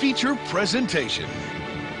 our feature presentation.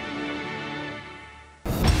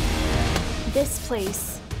 This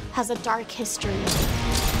place has a dark history.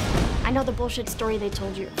 I know the bullshit story they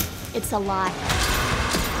told you. It's a lie.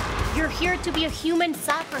 You're here to be a human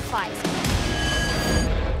sacrifice.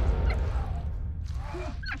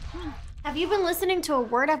 Have you been listening to a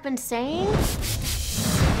word I've been saying?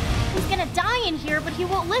 He's gonna die in here, but he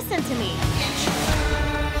won't listen to me.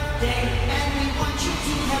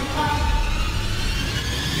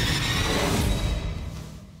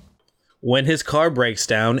 When his car breaks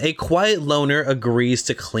down, a quiet loner agrees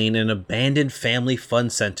to clean an abandoned family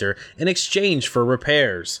fun center in exchange for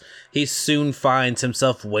repairs. He soon finds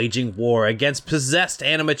himself waging war against possessed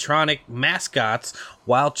animatronic mascots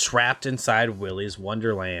while trapped inside Willy's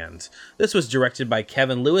Wonderland. This was directed by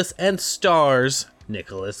Kevin Lewis and stars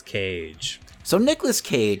Nicolas Cage. So Nicolas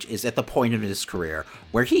Cage is at the point in his career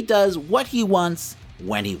where he does what he wants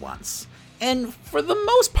when he wants. And for the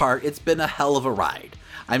most part, it's been a hell of a ride.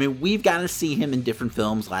 I mean, we've gotten to see him in different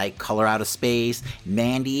films like Color Out of Space,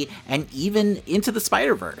 Mandy, and even Into the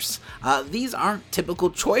Spider-Verse. These aren't typical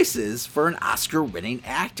choices for an Oscar-winning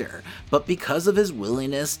actor, but because of his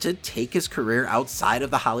willingness to take his career outside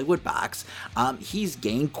of the Hollywood box, he's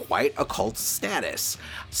gained quite a cult status.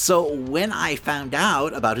 So when I found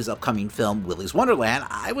out about his upcoming film, Willy's Wonderland,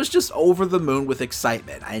 I was just over the moon with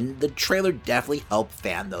excitement, and the trailer definitely helped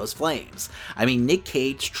fan those flames. I mean, Nick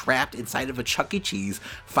Cage trapped inside of a Chuck E. Cheese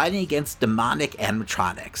fighting against demonic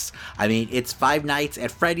animatronics. I mean, it's Five Nights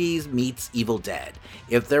at Freddy's meets Evil Dead.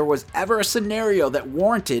 If there was ever a scenario that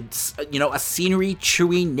warranted, a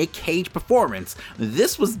scenery-chewing Nick Cage performance,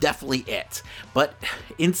 this was definitely it. But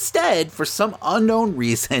instead, for some unknown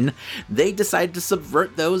reason, they decided to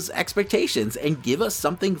subvert those expectations and give us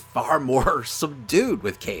something far more subdued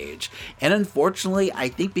with Cage. And unfortunately, I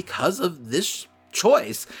think because of this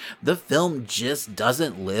choice, the film just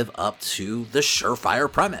doesn't live up to the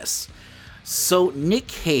surefire premise. So Nick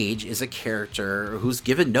Cage is a character who's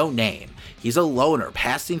given no name. He's a loner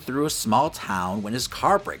passing through a small town when his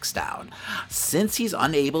car breaks down. Since he's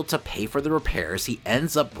unable to pay for the repairs, he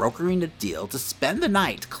ends up brokering a deal to spend the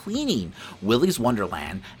night cleaning Willy's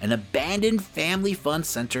Wonderland, an abandoned family fun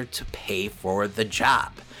center, to pay for the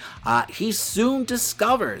job. He soon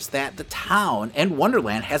discovers that the town and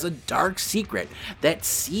Wonderland has a dark secret that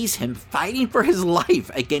sees him fighting for his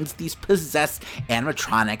life against these possessed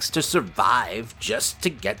animatronics to survive just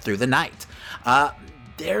to get through the night.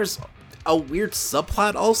 There's a weird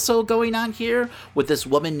subplot also going on here with this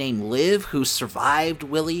woman named Liv who survived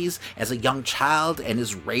Willy's as a young child and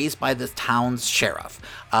is raised by the town's sheriff.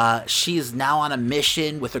 She is now on a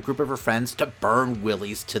mission with a group of her friends to burn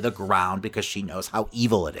Willy's to the ground because she knows how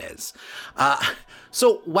evil it is.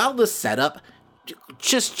 So while the setup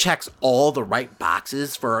just checks all the right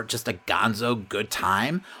boxes for just a gonzo good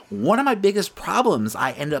time, one of my biggest problems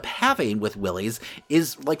I end up having with Willy's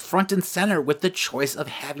is like front and center with the choice of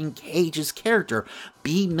having Cage's character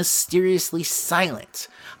be mysteriously silent.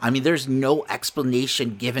 I mean, there's no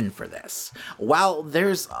explanation given for this. While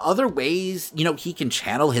there's other ways, he can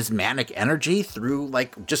channel his manic energy through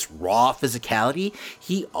like just raw physicality,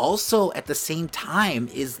 he also at the same time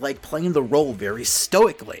is like playing the role very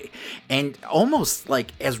stoically and almost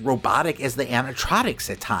like as robotic as the animatronics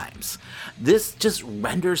at times. This just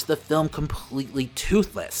renders the film completely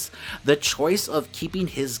toothless. The choice of keeping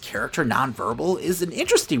his character nonverbal is an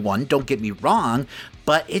interesting one, don't get me wrong,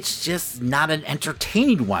 but it's just not an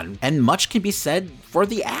entertaining one, and much can be said for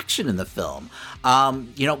the action in the film.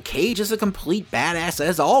 Cage is a complete badass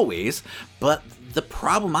as always, but the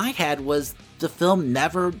problem I had was the film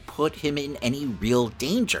never put him in any real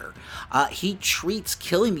danger. He treats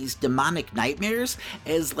killing these demonic nightmares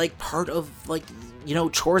as like part of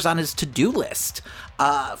chores on his to-do list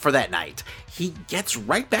for that night. He gets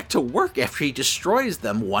right back to work after he destroys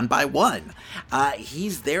them one by one.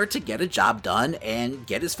 He's there to get a job done and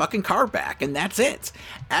get his fucking car back, and that's it.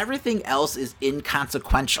 Everything else is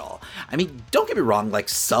inconsequential. I mean, don't get me wrong, like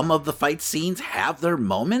some of the fight scenes have their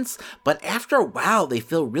moments, but after a while they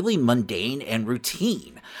feel really mundane and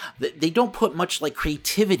routine. They don't put much like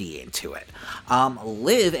creativity into it.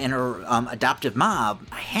 Liv and her adoptive mom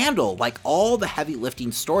handle like all the heavy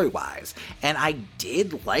lifting story-wise, and I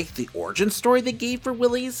did like the origin story they gave for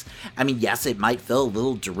Willy's. I mean, yes, it might feel a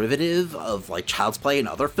little derivative of like Child's Play and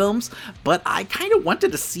other films, but I kind of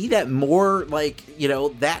wanted to see that more like,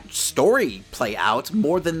 that story play out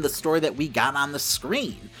more than the story that we got on the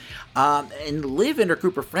screen. And Liv and her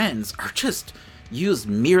group of friends are just used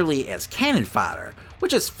merely as cannon fodder,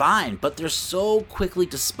 which is fine, but they're so quickly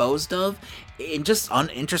disposed of in just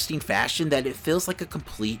uninteresting fashion that it feels like a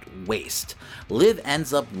complete waste. Liv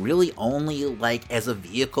ends up really only like as a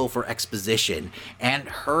vehicle for exposition, and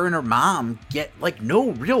her and her mom get like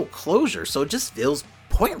no real closure, so it just feels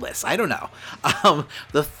pointless. I don't know.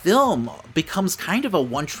 The film becomes kind of a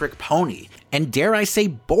one-trick pony, and dare I say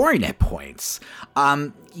boring at points.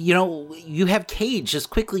 You have Cage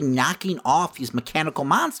just quickly knocking off these mechanical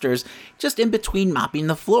monsters just in between mopping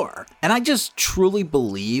the floor. And I just truly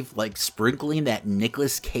believe like sprinkling that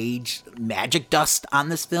Nicolas Cage magic dust on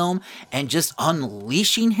this film and just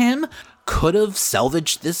unleashing him could have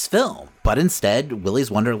salvaged this film. But instead,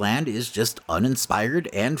 Willy's Wonderland is just uninspired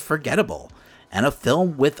and forgettable. And a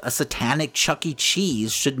film with a satanic Chuck E.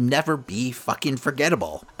 Cheese should never be fucking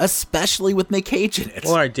forgettable, especially with Nick Cage in it.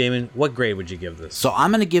 Well, all right, Damon, what grade would you give this? So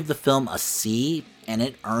I'm going to give the film a C, and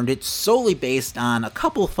it earned it solely based on a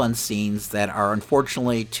couple fun scenes that are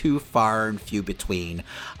unfortunately too far and few between.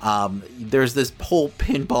 There's this whole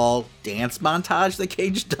pinball dance montage that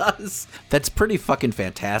Cage does that's pretty fucking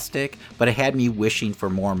fantastic, but it had me wishing for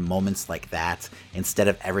more moments like that instead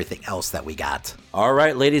of everything else that we got. All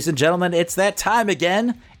right, ladies and gentlemen, it's that time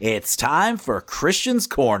again. It's time for Christian's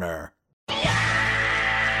Corner.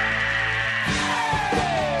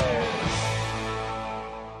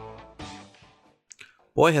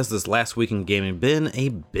 Boy, has this last week in gaming been a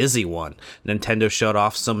busy one. Nintendo showed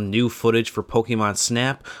off some new footage for Pokémon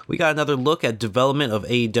Snap, we got another look at development of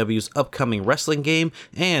AEW's upcoming wrestling game,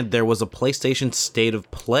 and there was a PlayStation State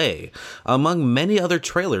of Play, among many other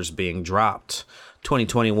trailers being dropped.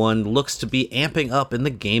 2021 looks to be amping up in the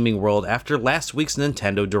gaming world after last week's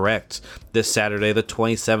Nintendo Direct. This Saturday, the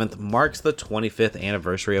 27th, marks the 25th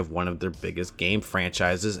anniversary of one of their biggest game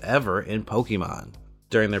franchises ever in Pokémon.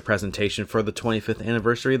 During their presentation for the 25th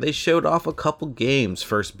anniversary, they showed off a couple games,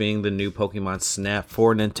 first being the new Pokémon Snap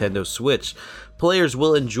for Nintendo Switch. Players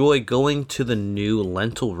will enjoy going to the new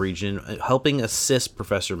Lentil region, helping assist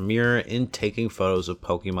Professor Mirror in taking photos of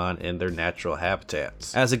Pokemon in their natural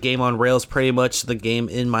habitats. As a game on rails, pretty much the game,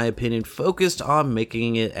 in my opinion, focused on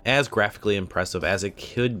making it as graphically impressive as it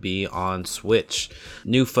could be on Switch.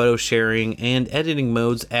 New photo sharing and editing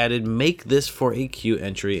modes added make this for a cute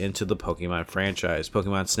entry into the Pokemon franchise.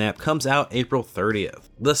 Pokemon Snap comes out April 30th.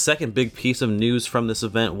 The second big piece of news from this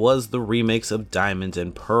event was the remakes of Diamond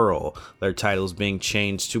and Pearl. Their titles being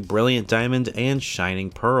changed to Brilliant Diamond and Shining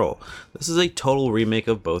Pearl. This is a total remake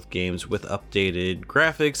of both games with updated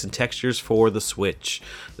graphics and textures for the Switch.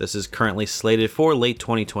 This is currently slated for late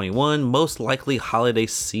 2021, most likely holiday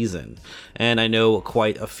season, and I know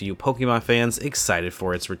quite a few Pokemon fans excited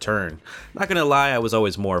for its return. Not gonna lie, I was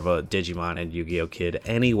always more of a Digimon and Yu-Gi-Oh kid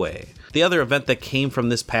anyway. The other event that came from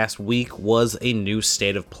this past week was a new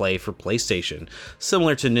State of Play for PlayStation.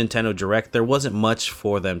 Similar to Nintendo Direct, there wasn't much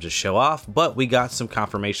for them to show off, but we got some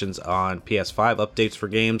confirmations on PS5 updates for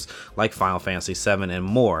games like Final Fantasy VII and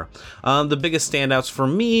more. The biggest standouts for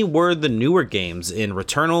me were the newer games in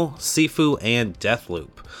Returnal, Sifu, and Deathloop.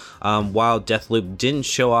 While Deathloop didn't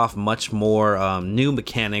show off much more new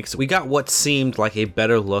mechanics, we got what seemed like a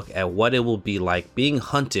better look at what it will be like being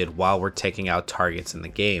hunted while we're taking out targets in the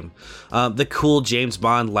game. The cool James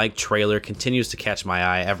Bond-like trailer continues to catch my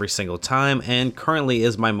eye every single time, and currently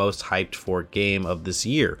is my most hyped for game of this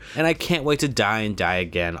year, and I can't wait to die and die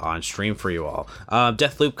again on stream for you all.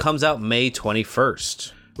 Deathloop comes out May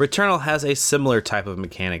 21st. Returnal has a similar type of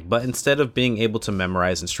mechanic, but instead of being able to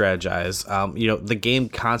memorize and strategize, the game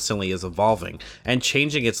constantly is evolving and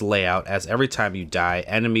changing its layout as every time you die,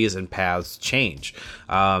 enemies and paths change.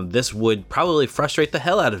 This would probably frustrate the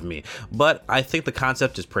hell out of me, but I think the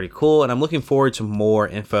concept is pretty cool, and I'm looking forward to more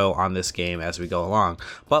info on this game as we go along.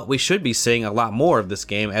 But we should be seeing a lot more of this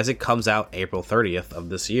game as it comes out April 30th of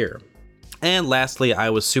this year. And lastly, I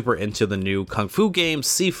was super into the new Kung Fu game,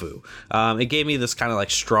 Sifu. It gave me this kind of like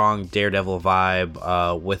strong Daredevil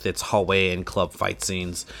vibe with its hallway and club fight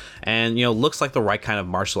scenes. And, looks like the right kind of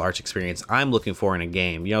martial arts experience I'm looking for in a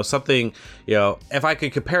game. Something, if I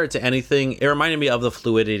could compare it to anything, it reminded me of the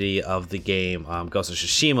fluidity of the game Ghost of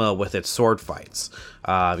Tsushima with its sword fights.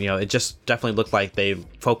 It just definitely looked like they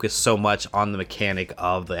focused so much on the mechanic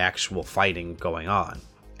of the actual fighting going on.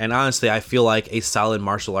 And honestly, I feel like a solid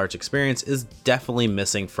martial arts experience is definitely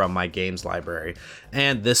missing from my games library,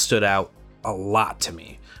 and this stood out a lot to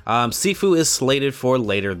me. Sifu is slated for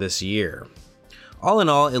later this year. All in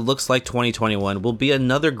all, it looks like 2021 will be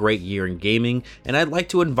another great year in gaming, and I'd like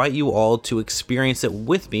to invite you all to experience it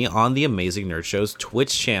with me on the Amazing Nerd Show's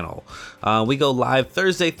Twitch channel. We go live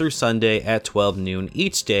Thursday through Sunday at 12 noon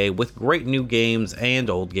each day with great new games and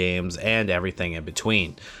old games and everything in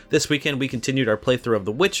between. This weekend we continued our playthrough of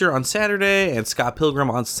The Witcher on Saturday and Scott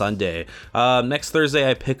Pilgrim on Sunday. Next Thursday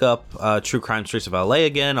I pick up True Crime Streets of LA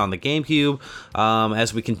again on the GameCube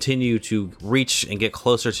as we continue to reach and get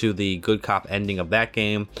closer to the good cop ending of that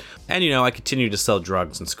game. And, I continue to sell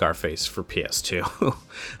drugs in Scarface for PS2.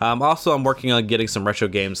 Also, I'm working on getting some retro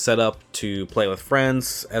games set up to play with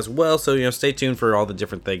friends as well. So, stay tuned for all the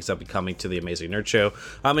different things that'll be coming to the Amazing Nerd Show.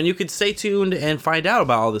 And you can stay tuned and find out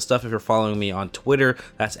about all this stuff if you're following me on Twitter.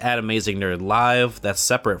 That's @AmazingNerdLive. That's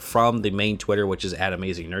separate from the main Twitter, which is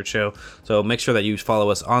 @AmazingNerdShow. So make sure that you follow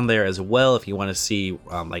us on there as well if you want to see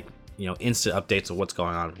instant updates of what's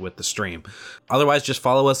going on with the stream. Otherwise, just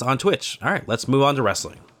follow us on Twitch. All right, let's move on to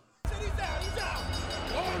wrestling.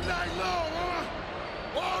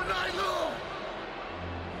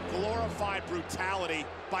 Glorified brutality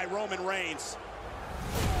by Roman Reigns.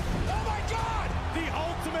 Oh my God! The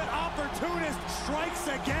ultimate opportunist strikes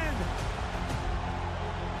again.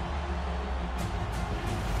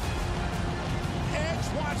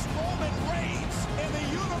 Edge wants Roman Reigns in the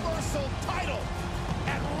Universal title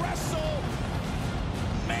at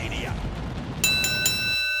WrestleMania.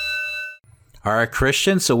 All right,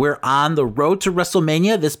 Christian, so we're on the road to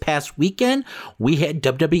WrestleMania. This past weekend, we had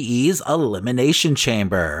WWE's Elimination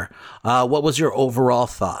Chamber. What was your overall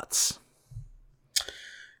thoughts?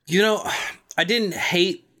 I didn't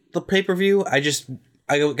hate the pay-per-view. I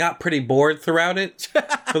got pretty bored throughout it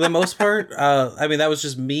for the most part. That was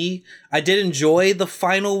just me. I did enjoy the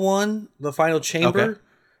final one, the final chamber.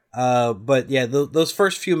 Okay. But yeah, those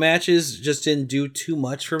first few matches just didn't do too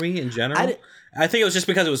much for me in general. I think it was just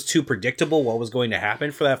because it was too predictable what was going to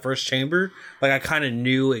happen for that first chamber. Like, I kind of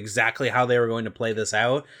knew exactly how they were going to play this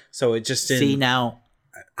out. So it just didn't... See, now,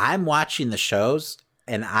 I'm watching the shows,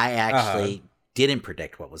 and I actually didn't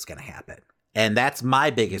predict what was going to happen. And that's my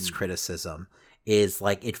biggest criticism, is,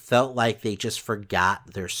 like, it felt like they just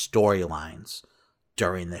forgot their storylines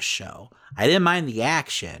during this show. I didn't mind the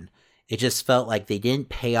action. It just felt like they didn't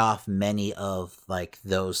pay off many of, like,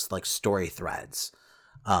 those, like, story threads.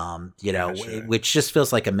 Which just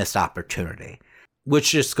feels like a missed opportunity,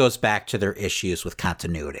 which just goes back to their issues with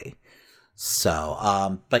continuity.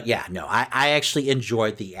 So, but yeah, no, I actually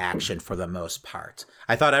enjoyed the action for the most part.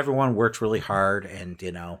 I thought everyone worked really hard and,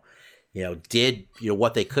 did,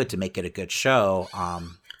 what they could to make it a good show.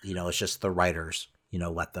 It's just the writers,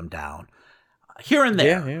 let them down. Here and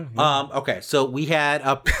there. Yeah. Okay, so we had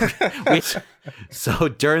so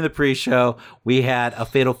during the pre-show, we had a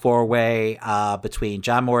fatal four-way between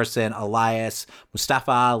John Morrison, Elias, Mustafa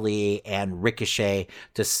Ali, and Ricochet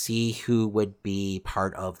to see who would be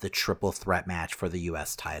part of the triple threat match for the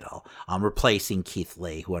U.S. title, replacing Keith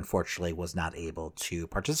Lee, who unfortunately was not able to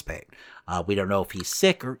participate. We don't know if he's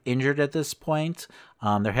sick or injured at this point.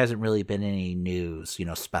 There hasn't really been any news,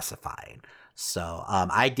 specifying. So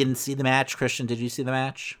I didn't see the match. Christian, did you see the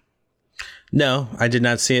match? No, I did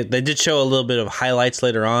not see it. They did show a little bit of highlights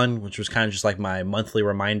later on, which was kind of just like my monthly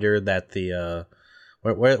reminder that the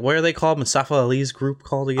what are they called? Mustafa Ali's group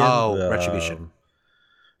called again? Oh, Retribution.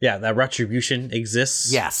 Yeah, that Retribution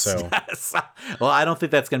exists. Yes. So. Yes. Well, I don't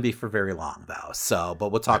think that's going to be for very long, though. So,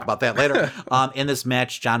 but we'll talk about that later. In this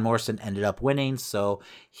match, John Morrison ended up winning, so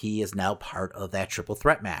he is now part of that triple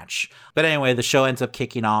threat match. But anyway, the show ends up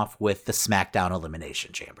kicking off with the SmackDown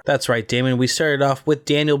Elimination Chamber. That's right, Damon. We started off with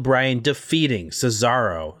Daniel Bryan defeating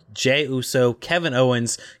Cesaro, Jey Uso, Kevin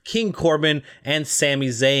Owens, King Corbin, and Sami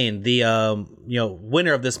Zayn. The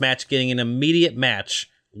winner of this match getting an immediate match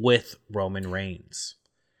with Roman Reigns.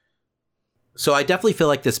 So I definitely feel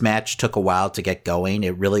like this match took a while to get going.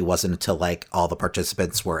 It really wasn't until like all the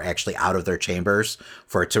participants were actually out of their chambers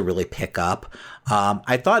for it to really pick up.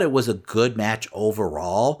 I thought it was a good match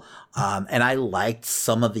overall. And I liked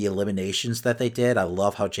some of the eliminations that they did. I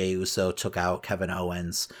love how Jey Uso took out Kevin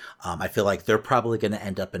Owens. I feel like they're probably going to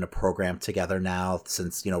end up in a program together now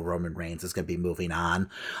since, Roman Reigns is going to be moving on.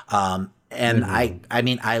 And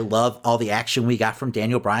I love all the action we got from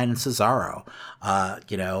Daniel Bryan and Cesaro.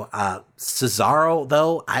 Cesaro,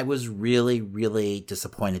 though, I was really, really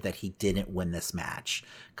disappointed that he didn't win this match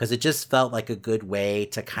because it just felt like a good way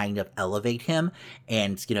to kind of elevate him.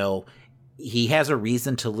 And, he has a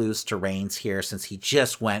reason to lose to Reigns here since he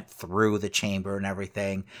just went through the chamber and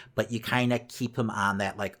everything, but you kind of keep him on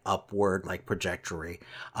that like upward like trajectory,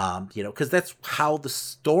 because that's how the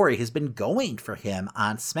story has been going for him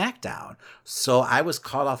on SmackDown. So I was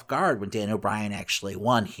caught off guard when Daniel Bryan actually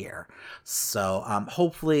won here. So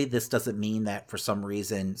hopefully this doesn't mean that for some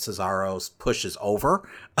reason Cesaro's push is over,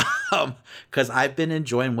 because I've been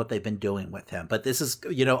enjoying what they've been doing with him. But this is,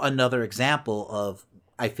 another example of,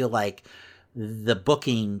 I feel like the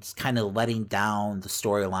bookings kind of letting down the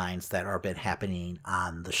storylines that are been happening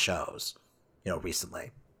on the shows,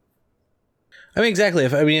 recently. Exactly.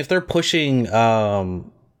 If they're pushing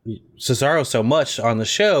Cesaro so much on the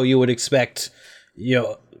show, you would expect,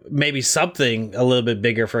 maybe something a little bit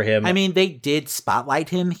bigger for him. I mean, they did spotlight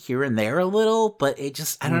him here and there a little, but it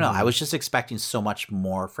just, I don't know. I was just expecting so much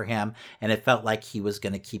more for him, and it felt like he was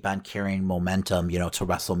going to keep on carrying momentum, to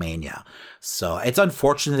WrestleMania. So it's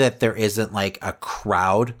unfortunate that there isn't like a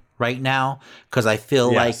crowd right now, because I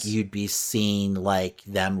feel like you'd be seeing like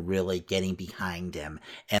them really getting behind him,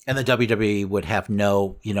 and the WWE would have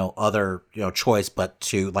no, other, choice but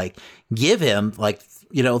to like give him like,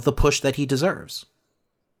 the push that he deserves.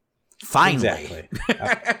 Finally.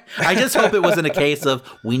 Exactly. I just hope it wasn't a case of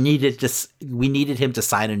we needed him to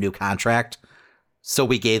sign a new contract, so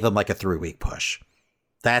we gave him like a 3-week push.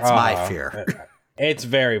 That's my fear. It's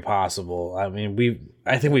very possible. I mean,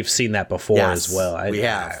 I think we've seen that before as well. We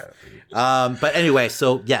have. But anyway,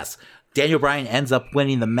 so yes, Daniel Bryan ends up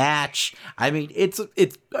winning the match. I mean, it's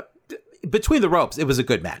between the ropes. It was a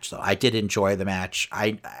good match, though. I did enjoy the match.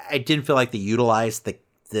 I didn't feel like they utilized the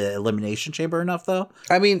Elimination Chamber enough, though.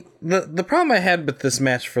 I mean, the problem I had with this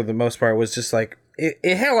match for the most part was just like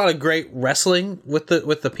it had a lot of great wrestling with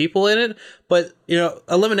the people in it, but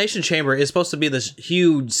Elimination Chamber is supposed to be this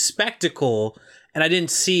huge spectacle, and I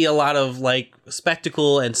didn't see a lot of like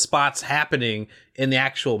spectacle and spots happening in the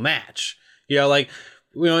actual match.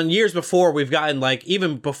 In years before, we've gotten like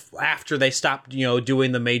even after they stopped,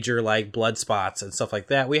 doing the major like blood spots and stuff like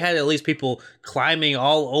that, we had at least people climbing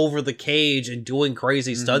all over the cage and doing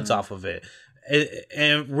crazy stunts off of it.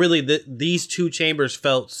 And really, these two chambers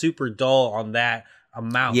felt super dull on that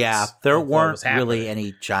amount. Yeah, there weren't really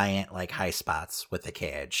any giant like high spots with the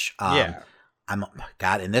cage.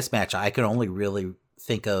 In this match, I could only really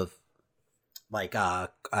think of like I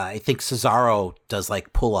think Cesaro does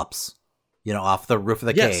like pull-ups. Off the roof of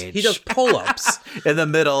the cage. He does pull-ups in the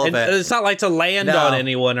middle of it. It's not like to land on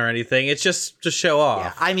anyone or anything. It's just to show off.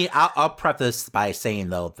 Yeah. I mean, I'll preface by saying,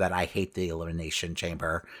 though, that I hate the Elimination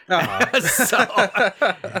Chamber. So,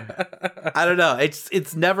 I don't know.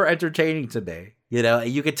 It's never entertaining to me.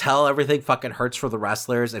 You could tell everything fucking hurts for the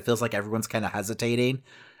wrestlers. It feels like everyone's kind of hesitating.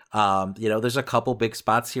 There's a couple big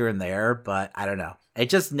spots here and there, but I don't know. It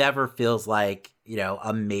just never feels like,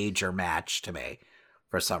 a major match to me.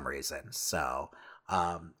 For some reason. So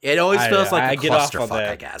it always feels like a clusterfuck,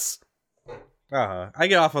 I guess. I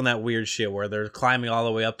get off on that weird shit where they're climbing all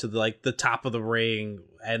the way up to the top of the ring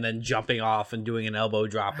and then jumping off and doing an elbow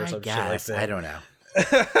drop or some shit like that. I don't know.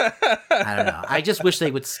 I don't know. I just wish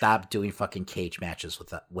they would stop doing fucking cage matches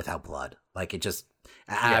without blood. Like it just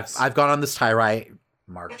I've gone on this tirade.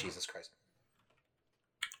 Mark, Jesus Christ.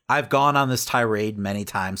 I've gone on this tirade many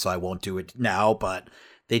times, so I won't do it now, but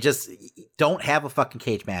they just don't have a fucking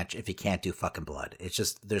cage match if you can't do fucking blood. It's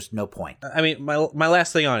just, there's no point. I mean, my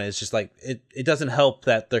last thing on it is just like, it doesn't help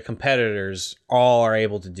that their competitors all are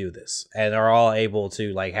able to do this and are all able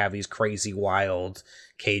to like have these crazy wild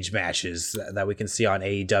cage matches that we can see on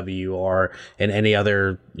AEW or in any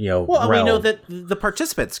other, realm. We know that the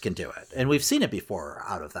participants can do it, and we've seen it before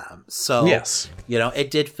out of them. So, yes,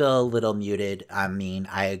 it did feel a little muted. I mean,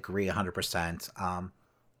 I agree 100%.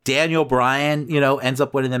 Daniel Bryan, ends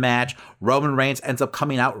up winning the match. Roman Reigns ends up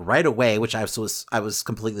coming out right away, which I was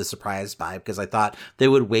completely surprised by because I thought they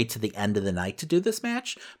would wait to the end of the night to do this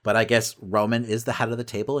match. But I guess Roman is the head of the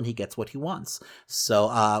table and he gets what he wants.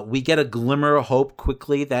 So we get a glimmer of hope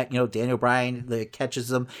quickly that, Daniel Bryan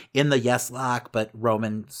catches him in the yes lock, but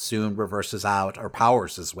Roman soon reverses out or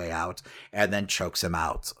powers his way out and then chokes him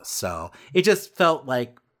out. So it just felt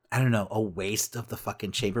like, I don't know, a waste of the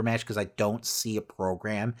fucking chamber match because I don't see a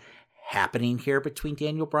program happening here between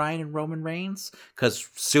Daniel Bryan and Roman Reigns. Because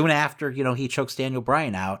soon after, he chokes Daniel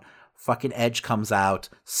Bryan out, fucking Edge comes out,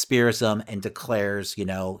 spears him, and declares,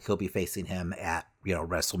 he'll be facing him at,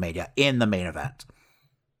 WrestleMania in the main event.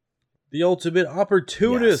 The ultimate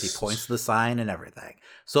opportunist. Yes, he points to the sign and everything.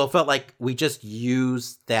 So it felt like we just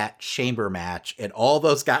used that chamber match and all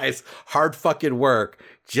those guys' hard fucking work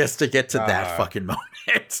just to get to that fucking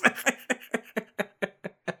moment.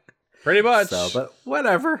 Pretty much. So, but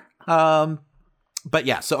whatever. But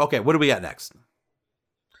yeah, so okay, what do we got next?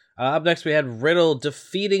 Up next we had Riddle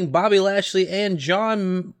defeating Bobby Lashley and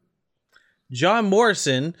John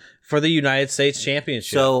Morrison for the United States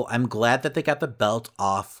Championship. So I'm glad that they got the belt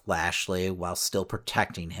off Lashley while still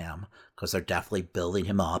protecting him, because they're definitely building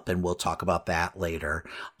him up, and we'll talk about that later.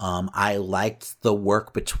 I liked the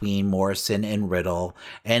work between Morrison and Riddle,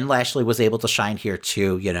 and Lashley was able to shine here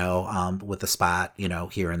too, with the spot,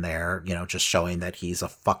 here and there, just showing that he's a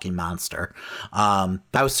fucking monster. I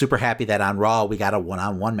was super happy that on Raw we got a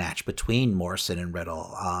one-on-one match between Morrison and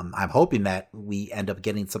Riddle. I'm hoping that we end up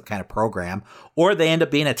getting some kind of program, or they end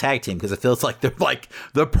up being a tag team, because it feels like they're like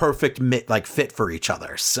the perfect fit for each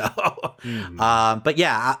other. So, but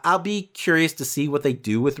yeah, I'll be curious to see what they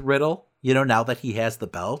do with Riddle, now that he has the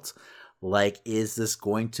belt. Like, is this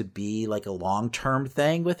going to be like a long-term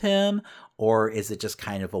thing with him, or is it just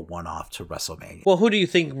kind of a one-off to WrestleMania? Well, who do you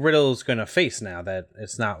think Riddle's going to face now that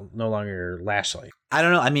it's no longer Lashley? I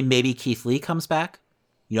don't know. I mean, maybe Keith Lee comes back.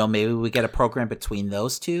 Maybe we get a program between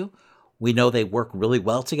those two. We know they work really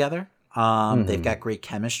well together. They've got great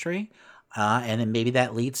chemistry. And then maybe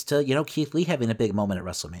that leads to, Keith Lee having a big moment at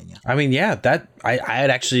WrestleMania. I mean, yeah, I'd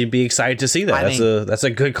actually be excited to see that. That's a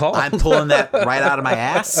good call. I'm pulling that right out of my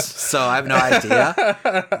ass, so I have no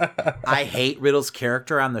idea. I hate Riddle's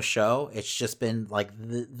character on the show. It's just been like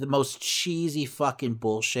the most cheesy fucking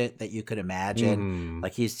bullshit that you could imagine.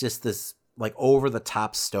 Like, he's just this like over the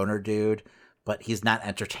top stoner dude, but he's not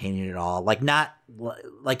entertaining at all. Like, not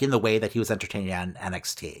like in the way that he was entertaining on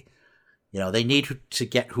NXT. They need to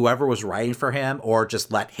get whoever was writing for him, or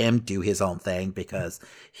just let him do his own thing, because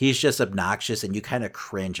he's just obnoxious and you kind of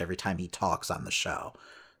cringe every time he talks on the show.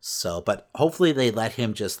 So, but hopefully they let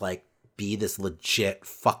him just like be this legit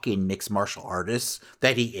fucking mixed martial artist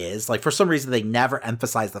that he is. Like, for some reason, they never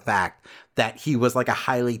emphasize the fact that he was like a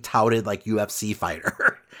highly touted like UFC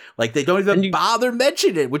fighter. Like, they don't even bother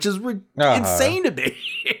mentioning it, which is insane to me.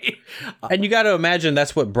 And you got to imagine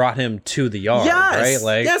that's what brought him to the yard, right?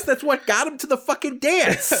 Like, yes, that's what got him to the fucking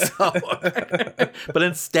dance. So. But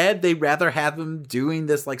instead, they rather have him doing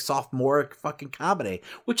this like sophomoric fucking comedy,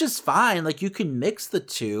 which is fine. Like, you can mix the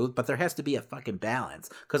two, but there has to be a fucking balance,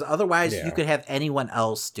 because otherwise you could have anyone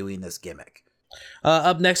else doing this gimmick.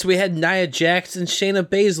 Up next, we had Nia Jax and Shayna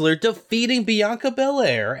Baszler defeating Bianca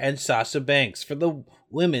Belair and Sasha Banks for the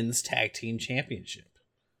Women's Tag Team Championship.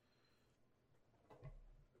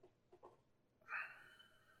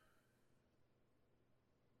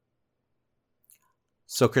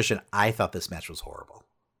 So, Christian, I thought this match was horrible.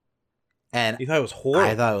 And you thought it was horrible?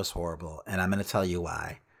 I thought it was horrible, and I'm going to tell you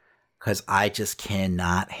why. Because I just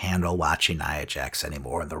cannot handle watching Nia Jax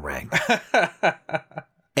anymore in the ring.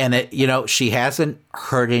 And, she hasn't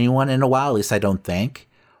hurt anyone in a while, at least I don't think.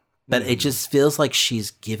 But it just feels like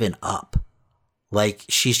she's given up. Like,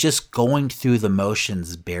 she's just going through the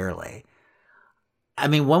motions barely. I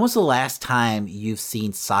mean, when was the last time you've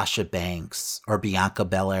seen Sasha Banks or Bianca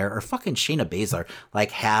Belair or fucking Shayna Baszler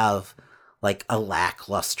like have like a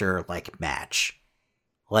lackluster like match?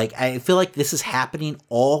 Like, I feel like this is happening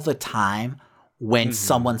all the time when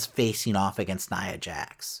someone's facing off against Nia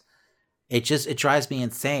Jax. It drives me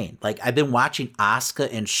insane. Like, I've been watching Asuka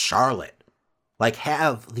and Charlotte like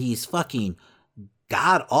have these fucking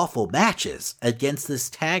god awful matches against this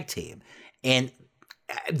tag team, and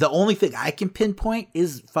the only thing I can pinpoint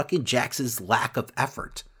is fucking Jax's lack of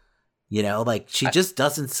effort. Like, she just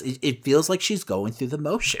doesn't. It feels like she's going through the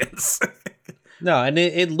motions. No, and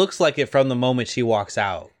it looks like it from the moment she walks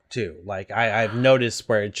out too. Like, I've noticed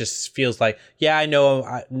where it just feels like, yeah, I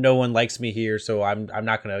know no one likes me here, so I'm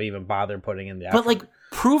not going to even bother putting in the effort. But like,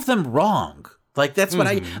 prove them wrong. Like, that's what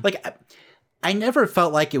I like. I never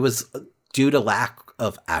felt like it was due to lack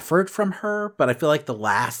of effort from her, but I feel like the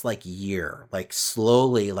last like year, like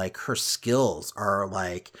slowly, like her skills are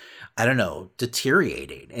like, I don't know,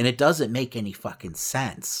 deteriorating, and it doesn't make any fucking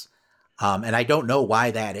sense. And I don't know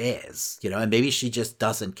why that is, and maybe she just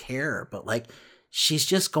doesn't care, but like, she's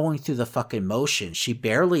just going through the fucking motion. She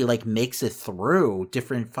barely like makes it through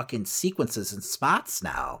different fucking sequences and spots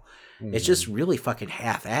now. It's just really fucking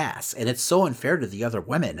half-ass, and it's so unfair to the other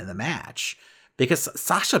women in the match. Because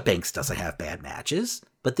Sasha Banks doesn't have bad matches,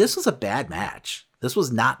 but this was a bad match. This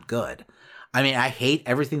was not good. I mean, I hate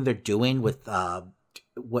everything they're doing with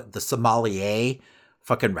what the sommelier,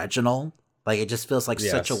 fucking Reginald. Like, it just feels like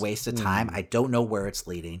such a waste of time. I don't know where it's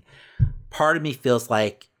leading. Part of me feels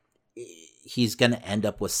like he's going to end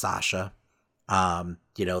up with Sasha.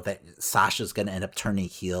 That Sasha's going to end up turning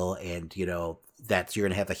heel, and that you're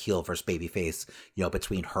going to have a heel versus babyface,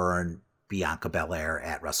 between her and Bianca Belair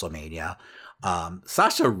at WrestleMania.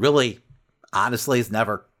 Sasha really, honestly, has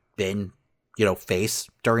never been, face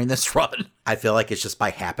during this run. I feel like it's just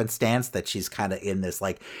by happenstance that she's kind of in this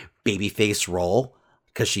like babyface role,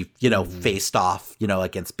 because she, faced off,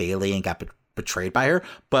 against Bayley and got betrayed by her.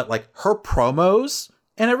 But like, her promos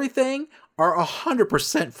and everything are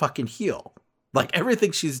 100% fucking heel. Like,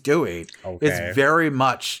 everything she's doing is very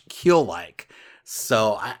much heel-like.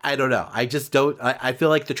 So I don't know. I just don't. I feel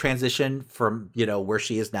like the transition from where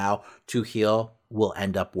she is now to heel will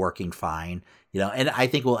end up working fine. And I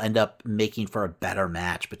think we'll end up making for a better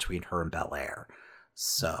match between her and Belair.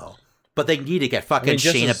 So, but they need to get fucking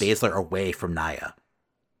Shayna Baszler away from Nia.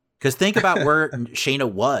 Because think about where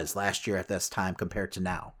Shayna was last year at this time compared to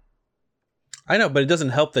now. I know, but it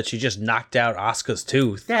doesn't help that she just knocked out Asuka's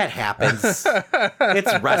tooth. That happens.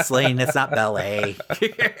 It's wrestling. It's not ballet.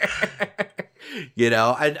 You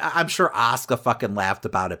know, I'm sure Asuka fucking laughed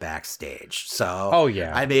about it backstage. So, oh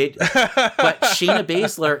yeah, I mean, but Shayna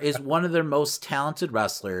Baszler is one of their most talented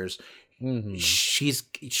wrestlers. Mm-hmm.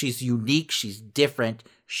 She's unique. She's different.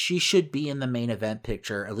 She should be in the main event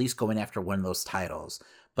picture, at least going after one of those titles.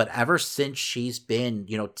 But ever since she's been,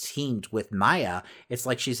 you know, teamed with Maya, it's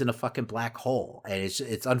like she's in a fucking black hole, and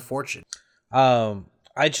it's unfortunate.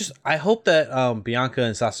 I hope that Bianca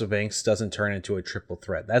and Sasha Banks doesn't turn into a triple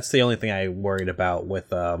threat. That's the only thing I worried about with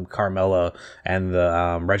Carmella and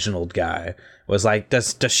the Reginald guy. Was like,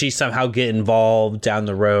 does she somehow get involved down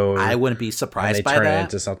the road? I wouldn't be surprised by that. Turn that it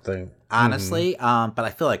into something, honestly. But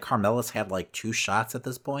I feel like Carmella's had like 2 shots at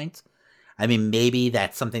this point. I mean, maybe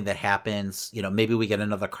that's something that happens. You know, maybe we get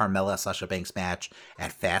another Carmella Sasha Banks match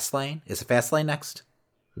at Fastlane. Is it Fastlane next?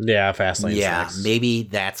 Yeah, Fastlane. Yeah, next. Maybe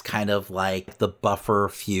that's kind of like the buffer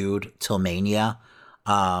feud till Mania.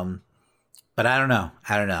 But I don't know.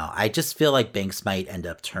 I just feel like Banks might end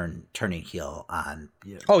up turning heel on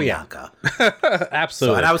Bianca. Yeah.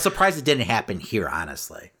 Absolutely. And I was surprised it didn't happen here,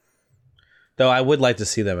 honestly. Though I would like to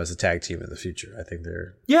see them as a tag team in the future. I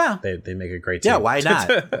think they make a great team. Yeah, why not?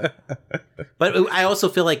 But I also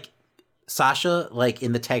feel like Sasha, like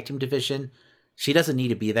in the tag team division, she doesn't need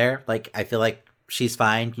to be there. Like, I feel like she's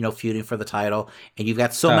fine, you know, feuding for the title. And you've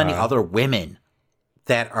got so many other women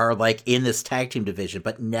that are like in this tag team division,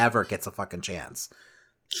 but never gets a fucking chance.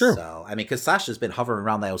 Sure. So, I mean, because Sasha's been hovering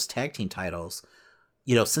around those tag team titles,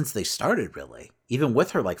 you know, since they started, really. Even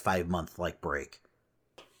with her like 5-month like break.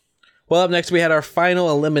 Well, up next, we had our final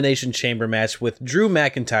Elimination Chamber match with Drew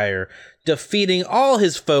McIntyre defeating all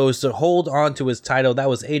his foes to hold on to his title. That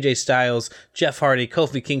was AJ Styles, Jeff Hardy,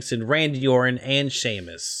 Kofi Kingston, Randy Orton, and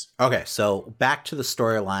Sheamus. Okay, so back to the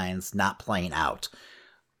storylines not playing out.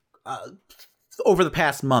 Over the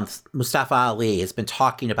past month, Mustafa Ali has been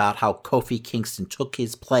talking about how Kofi Kingston took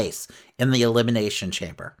his place in the Elimination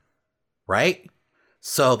Chamber, right?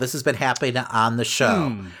 So this has been happening on the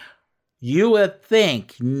show. You would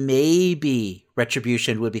think maybe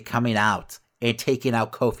Retribution would be coming out and taking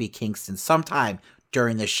out Kofi Kingston sometime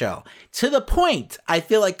during the show. To the point, I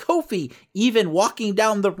feel like Kofi, even walking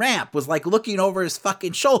down the ramp, was like looking over his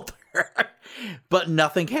fucking shoulder. But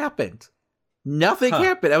nothing happened. Nothing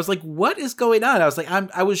happened. I was like, what is going on? I was like,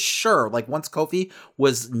 I was sure, like, once Kofi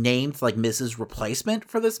was named, like, Mrs. Replacement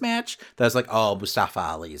for this match, that I was like, oh, Mustafa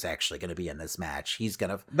Ali is actually going to be in this match. He's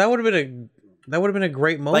going to... That would have been a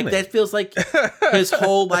great moment. Like, that feels like his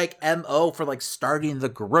whole, like, MO for, like, starting the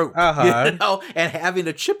group, you know, and having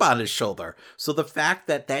a chip on his shoulder. So the fact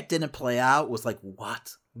that that didn't play out was like,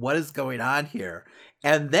 what? What is going on here?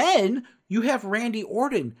 And then you have Randy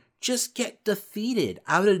Orton just get defeated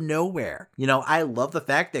out of nowhere. You know, I love the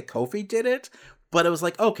fact that Kofi did it, but it was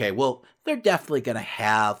like, okay, well, they're definitely going to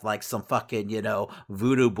have like some fucking, you know,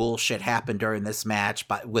 voodoo bullshit happen during this match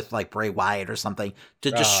with like Bray Wyatt or something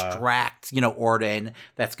to distract, you know, Orton.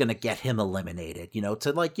 That's going to get him eliminated, you know,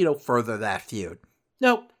 to like, you know, further that feud.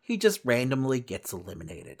 Nope. He just randomly gets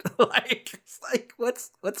eliminated. It's like,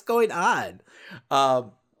 what's going on?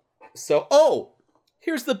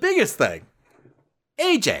 Here's the biggest thing.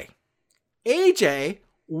 AJ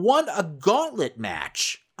won a gauntlet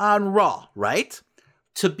match on Raw, right?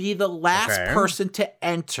 To be the last person to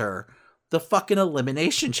enter the fucking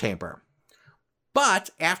Elimination Chamber. But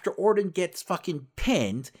after Orton gets fucking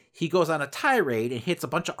pinned, he goes on a tirade and hits a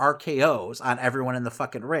bunch of RKOs on everyone in the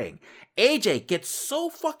fucking ring. AJ gets so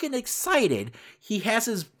fucking excited, he has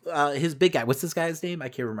his big guy. What's this guy's name? I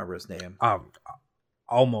can't remember his name.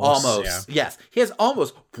 Almost. Yeah. Yes. He has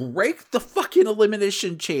almost break the fucking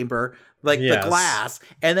Elimination Chamber, like the glass,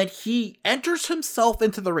 and then he enters himself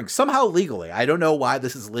into the ring, somehow legally. I don't know why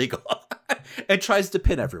this is legal, and tries to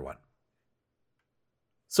pin everyone.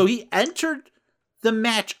 So he entered the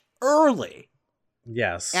match early.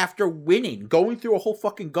 Yes. After winning, going through a whole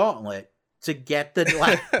fucking gauntlet to get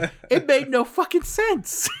the... It made no fucking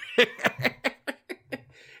sense.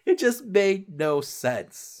 It just made no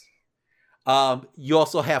sense. You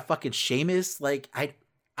also have fucking Sheamus. Like,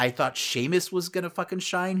 I thought Sheamus was gonna fucking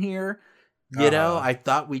shine here. You know, I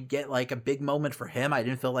thought we'd get like a big moment for him. I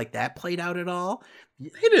didn't feel like that played out at all.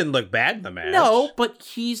 He didn't look bad in the match. No, but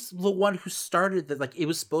he's the one who started that. Like, it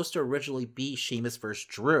was supposed to originally be Sheamus versus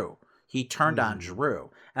Drew. He turned on Drew,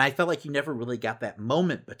 and I felt like he never really got that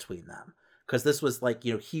moment between them. Because this was like,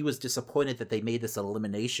 you know, he was disappointed that they made this an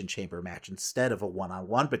Elimination Chamber match instead of a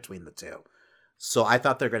one-on-one between the two. So I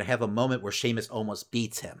thought they're going to have a moment where Sheamus almost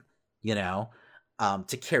beats him, you know,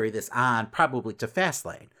 to carry this on, probably to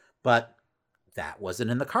Fastlane. But that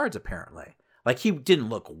wasn't in the cards, apparently. Like, he didn't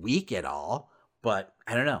look weak at all, but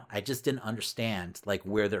I don't know. I just didn't understand, like,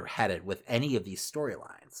 where they're headed with any of these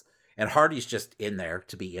storylines. And Hardy's just in there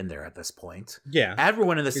to be in there at this point. Yeah.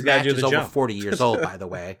 Everyone in this match is over 40 years old, by the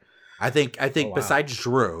way. I think besides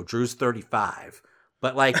Drew's 35.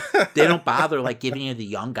 But, like, they don't bother, like, giving any of the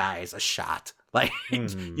young guys a shot. Like,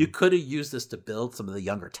 you could have used this to build some of the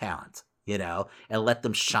younger talent, you know, and let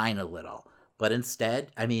them shine a little. But instead,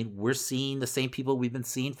 I mean, we're seeing the same people we've been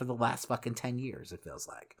seeing for the last fucking 10 years, it feels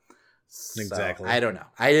like. So, Exactly. I don't know.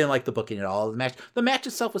 I didn't like the booking at all. The match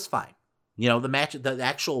itself was fine. You know, the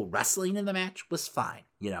actual wrestling in the match was fine.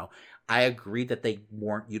 You know, I agree that they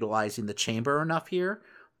weren't utilizing the chamber enough here,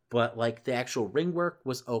 but, like, the actual ring work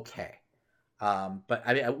was okay. But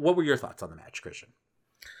I mean, what were your thoughts on the match, Christian?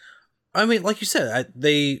 I mean, like you said,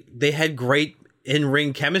 they had great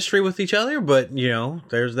in-ring chemistry with each other, but, you know,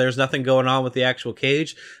 there's nothing going on with the actual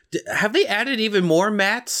cage. Have they added even more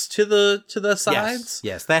mats to the sides?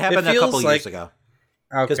 Yes, that happened a couple years ago.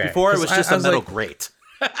 Because before it was just a metal grate.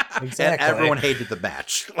 Exactly. And everyone hated the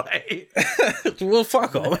match. Like, well,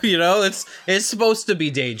 fuck them. You know, it's supposed to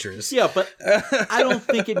be dangerous. Yeah, but I don't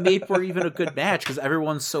think it made for even a good match because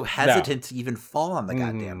everyone's so hesitant to even fall on the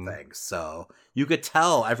goddamn thing. So you could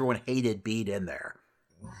tell everyone hated being in there.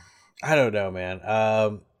 I don't know, man.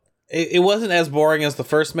 It wasn't as boring as the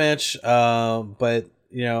first match, but,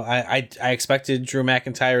 you know, I expected Drew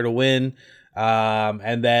McIntyre to win,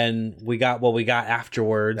 and then we got what we got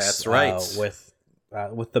afterwards. That's right.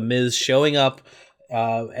 With the Miz showing up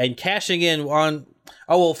and cashing in on.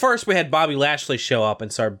 Oh, well, first we had Bobby Lashley show up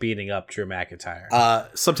and start beating up Drew McIntyre.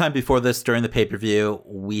 Sometime before this, during the pay-per-view,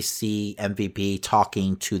 we see MVP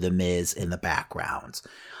talking to the Miz in the background.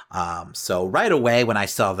 So right away when I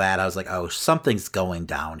saw that, I was like, oh, something's going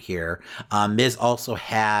down here. Miz also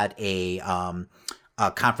had a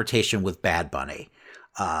confrontation with Bad Bunny.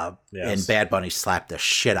 And Bad Bunny slapped the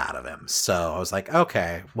shit out of him. So I was like,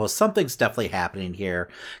 okay, well, something's definitely happening here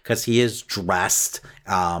because he is dressed,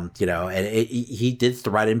 you know, and he did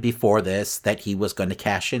threaten before this that he was going to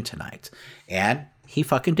cash in tonight. And he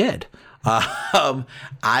fucking did.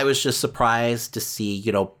 I was just surprised to see,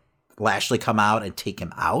 you know, Lashley come out and take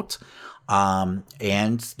him out.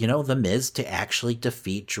 And, you know, the Miz to actually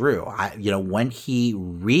defeat Drew. You know, when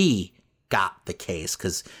he got the case,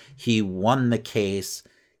 because he won the case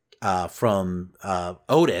from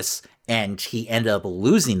Otis, and he ended up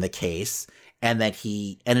losing the case, and then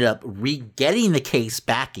he ended up re-getting the case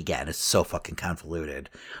back again. It's so fucking convoluted.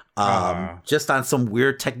 Just on some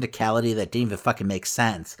weird technicality that didn't even fucking make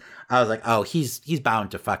sense. I was like, oh, he's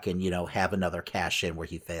bound to fucking, you know, have another cash in where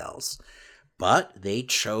he fails. But they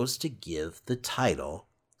chose to give the title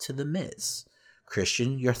to The Miz.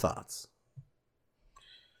 Christian, your thoughts?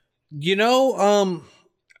 You know,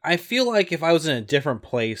 I feel like if I was in a different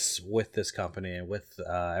place with this company and with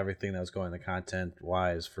everything that was going on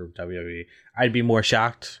content-wise for WWE, I'd be more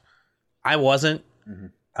shocked. I wasn't.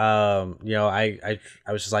 Mm-hmm. You know, I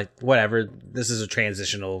was just like, whatever. This is a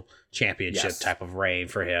transitional championship type of reign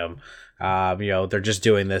for him. You know, they're just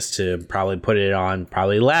doing this to probably put it on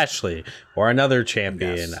probably Lashley or another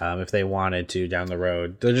champion if they wanted to down the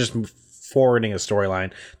road. They're just forwarding a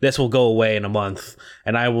storyline. This will go away in a month,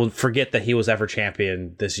 and I will forget that he was ever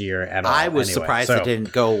champion this year at all. I was surprised it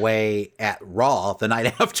didn't go away at Raw the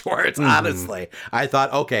night afterwards, honestly. I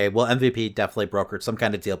thought, okay, well, MVP definitely brokered some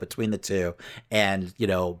kind of deal between the two, and, you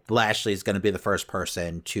know, Lashley's going to be the first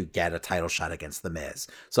person to get a title shot against The Miz.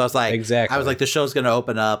 So I was like, the show's going to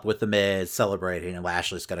open up with The Miz celebrating, and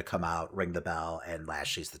Lashley's going to come out, ring the bell, and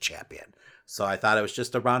Lashley's the champion. So I thought it was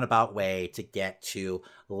just a roundabout way to get to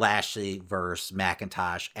Lashley versus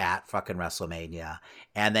McIntosh at fucking WrestleMania.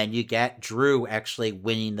 And then you get Drew actually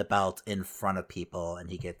winning the belt in front of people, and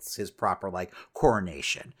he gets his proper, like,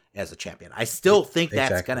 coronation as a champion. I still think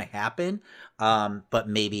that's going to happen, but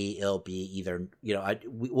maybe it'll be either, you know,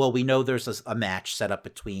 we know there's a match set up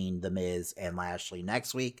between The Miz and Lashley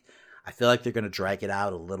next week. I feel like they're going to drag it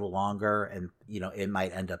out a little longer, and, you know, it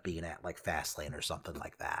might end up being at, like, Fastlane or something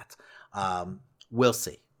like that. We'll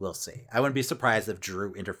see. I wouldn't be surprised if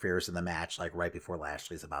Drew interferes in the match, like, right before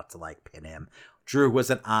Lashley's about to, like, pin him. Drew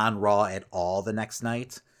wasn't on Raw at all the next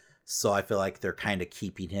night, so I feel like they're kind of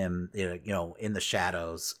keeping him, you know, in the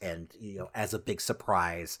shadows and, you know, as a big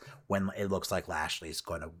surprise when it looks like Lashley's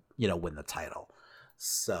going to, you know, win the title.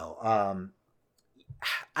 So,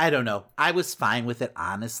 I don't know. I was fine with it,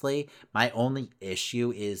 honestly. My only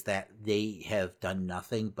issue is that they have done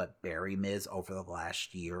nothing but bury Miz over the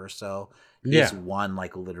last year or so. He's won,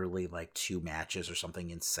 like, literally, like, 2 matches or something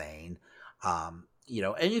insane. You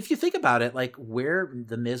know, and if you think about it, like, where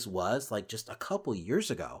The Miz was, like, just a couple years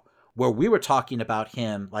ago, where we were talking about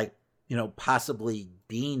him, like, possibly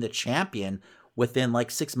being the champion within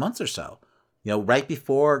like 6 months or so. Right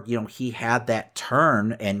before, he had that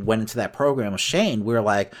turn and went into that program with Shane, we were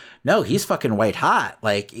like, no, he's fucking white hot.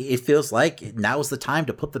 Like, it feels like now is the time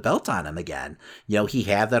to put the belt on him again. He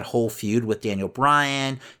had that whole feud with Daniel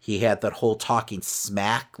Bryan. He had that whole talking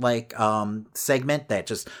smack, segment that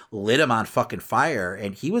just lit him on fucking fire.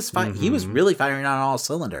 And he was he was really firing on all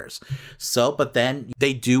cylinders. So, but then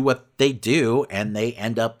they do what they do and they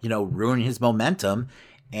end up, ruining his momentum.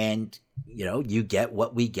 And, you get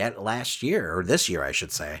what we get last year, or this year, I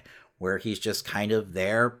should say, where he's just kind of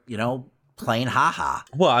there, playing haha.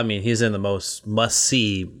 Well, I mean, he's in the most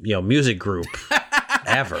must-see, music group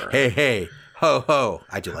ever. Hey, ho, ho.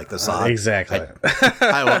 I do like the song. Exactly.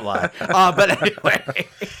 I won't lie. But anyway,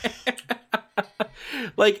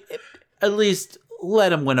 at least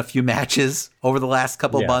let him win a few matches over the last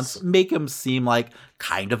couple months. Make him seem like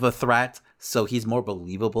kind of a threat so he's more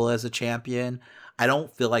believable as a champion. I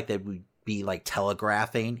don't feel like they would be like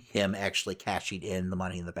telegraphing him actually cashing in the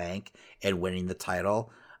Money in the Bank and winning the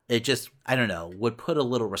title. It just, I don't know, would put a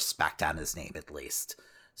little respect on his name at least.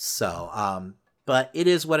 So, but it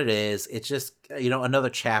is what it is. It's just,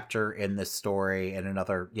 another chapter in this story and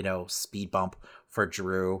another, speed bump for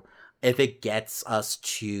Drew. If it gets us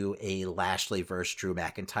to a Lashley versus Drew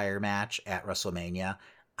McIntyre match at WrestleMania,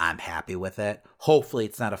 I'm happy with it. Hopefully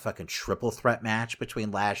it's not a fucking triple threat match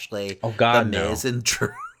between Lashley, The Miz, and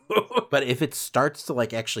Drew. But if it starts to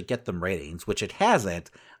actually get them ratings, which it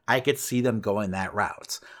hasn't, I could see them going that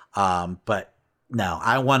route. But no,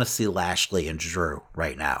 I want to see Lashley and Drew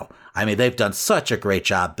right now. I mean, they've done such a great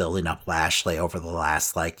job building up Lashley over the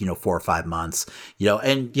last 4 or 5 months,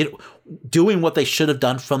 and doing what they should have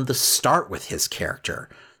done from the start with his character.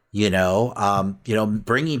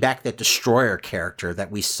 Bringing back that Destroyer character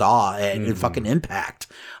that we saw in fucking Impact.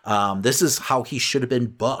 This is how he should have been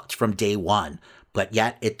booked from day one, but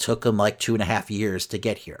yet it took him 2.5 years to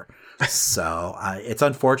get here. So it's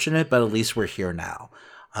unfortunate, but at least we're here now.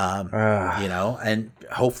 And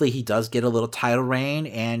hopefully he does get a little title reign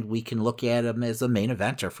and we can look at him as a main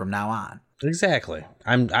eventer from now on. Exactly.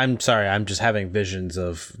 I'm sorry. I'm just having visions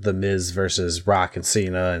of The Miz versus Rock and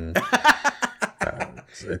Cena and...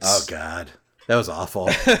 oh God, that was awful.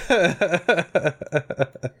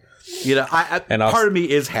 Part of me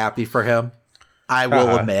is happy for him. I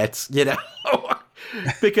will admit,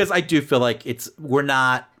 because I do feel like we're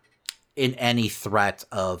not in any threat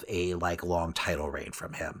of a long title reign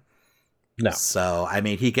from him. No. So I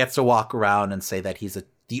mean, he gets to walk around and say that he's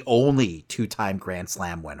the only 2-time Grand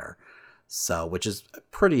Slam winner. So, which is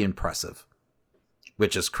pretty impressive.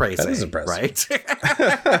 Which is crazy, that is impressive. Right?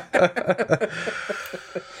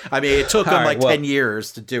 I mean, it took him 10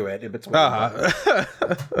 years to do it in between. All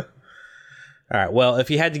right. Well, if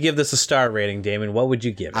you had to give this a star rating, Damon, what would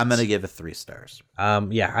you give it? I'm going to give it 3 stars. I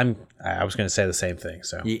was going to say the same thing.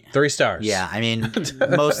 So 3 stars. Yeah. I mean,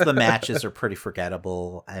 most of the matches are pretty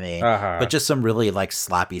forgettable. I mean, but just some really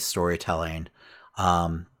sloppy storytelling,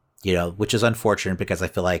 which is unfortunate because I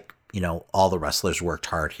feel like, all the wrestlers worked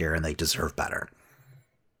hard here and they deserve better.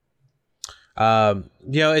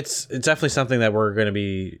 It's definitely something that we're going to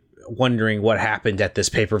be wondering what happened at this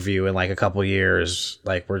pay-per-view in a couple years.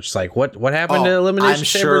 We're just what happened to Elimination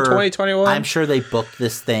Chamber 2021? I'm sure they booked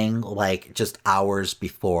this thing just hours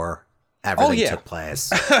before everything took place.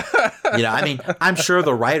 I mean, I'm sure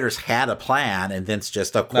the writers had a plan and Vince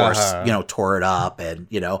just, of course, tore it up and,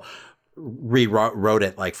 rewrote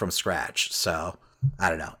it from scratch. So I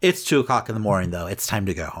don't know. It's 2:00 in the morning though. It's time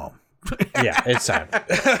to go home. Yeah, it's time.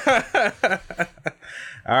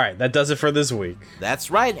 All right, that does it for this week.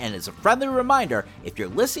 That's right, and as a friendly reminder, if you're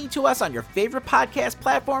listening to us on your favorite podcast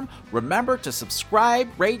platform, remember to subscribe,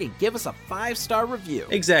 rate, and give us a 5-star review.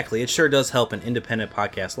 Exactly, it sure does help an independent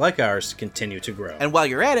podcast like ours continue to grow. And while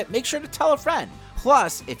you're at it, make sure to tell a friend.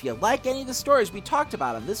 Plus, if you like any of the stories we talked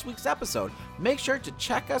about on this week's episode, make sure to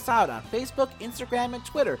check us out on Facebook, Instagram, and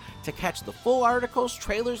Twitter to catch the full articles,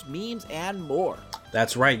 trailers, memes, and more.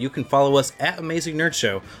 That's right, you can follow us at Amazing Nerd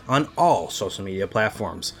Show on all social media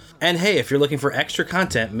platforms. And hey, if you're looking for extra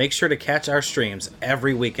content, make sure to catch our streams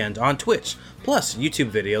every weekend on Twitch, plus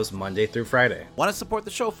YouTube videos Monday through Friday. Want to support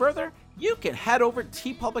the show further? You can head over to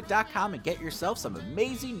tpublic.com and get yourself some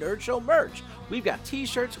amazing Nerd Show merch. We've got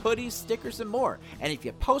t-shirts, hoodies, stickers, and more. And if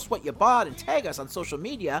you post what you bought and tag us on social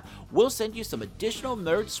media, we'll send you some additional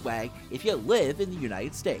nerd swag if you live in the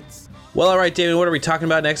United States. Well, all right, David, what are we talking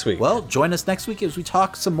about next week? Well, join us next week as we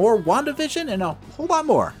talk some more WandaVision and a whole lot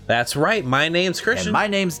more. That's right. My name's Christian. And my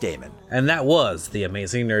name's Damon. And that was the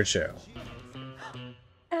Amazing Nerd Show.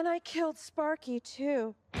 And I killed Sparky,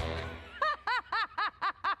 too.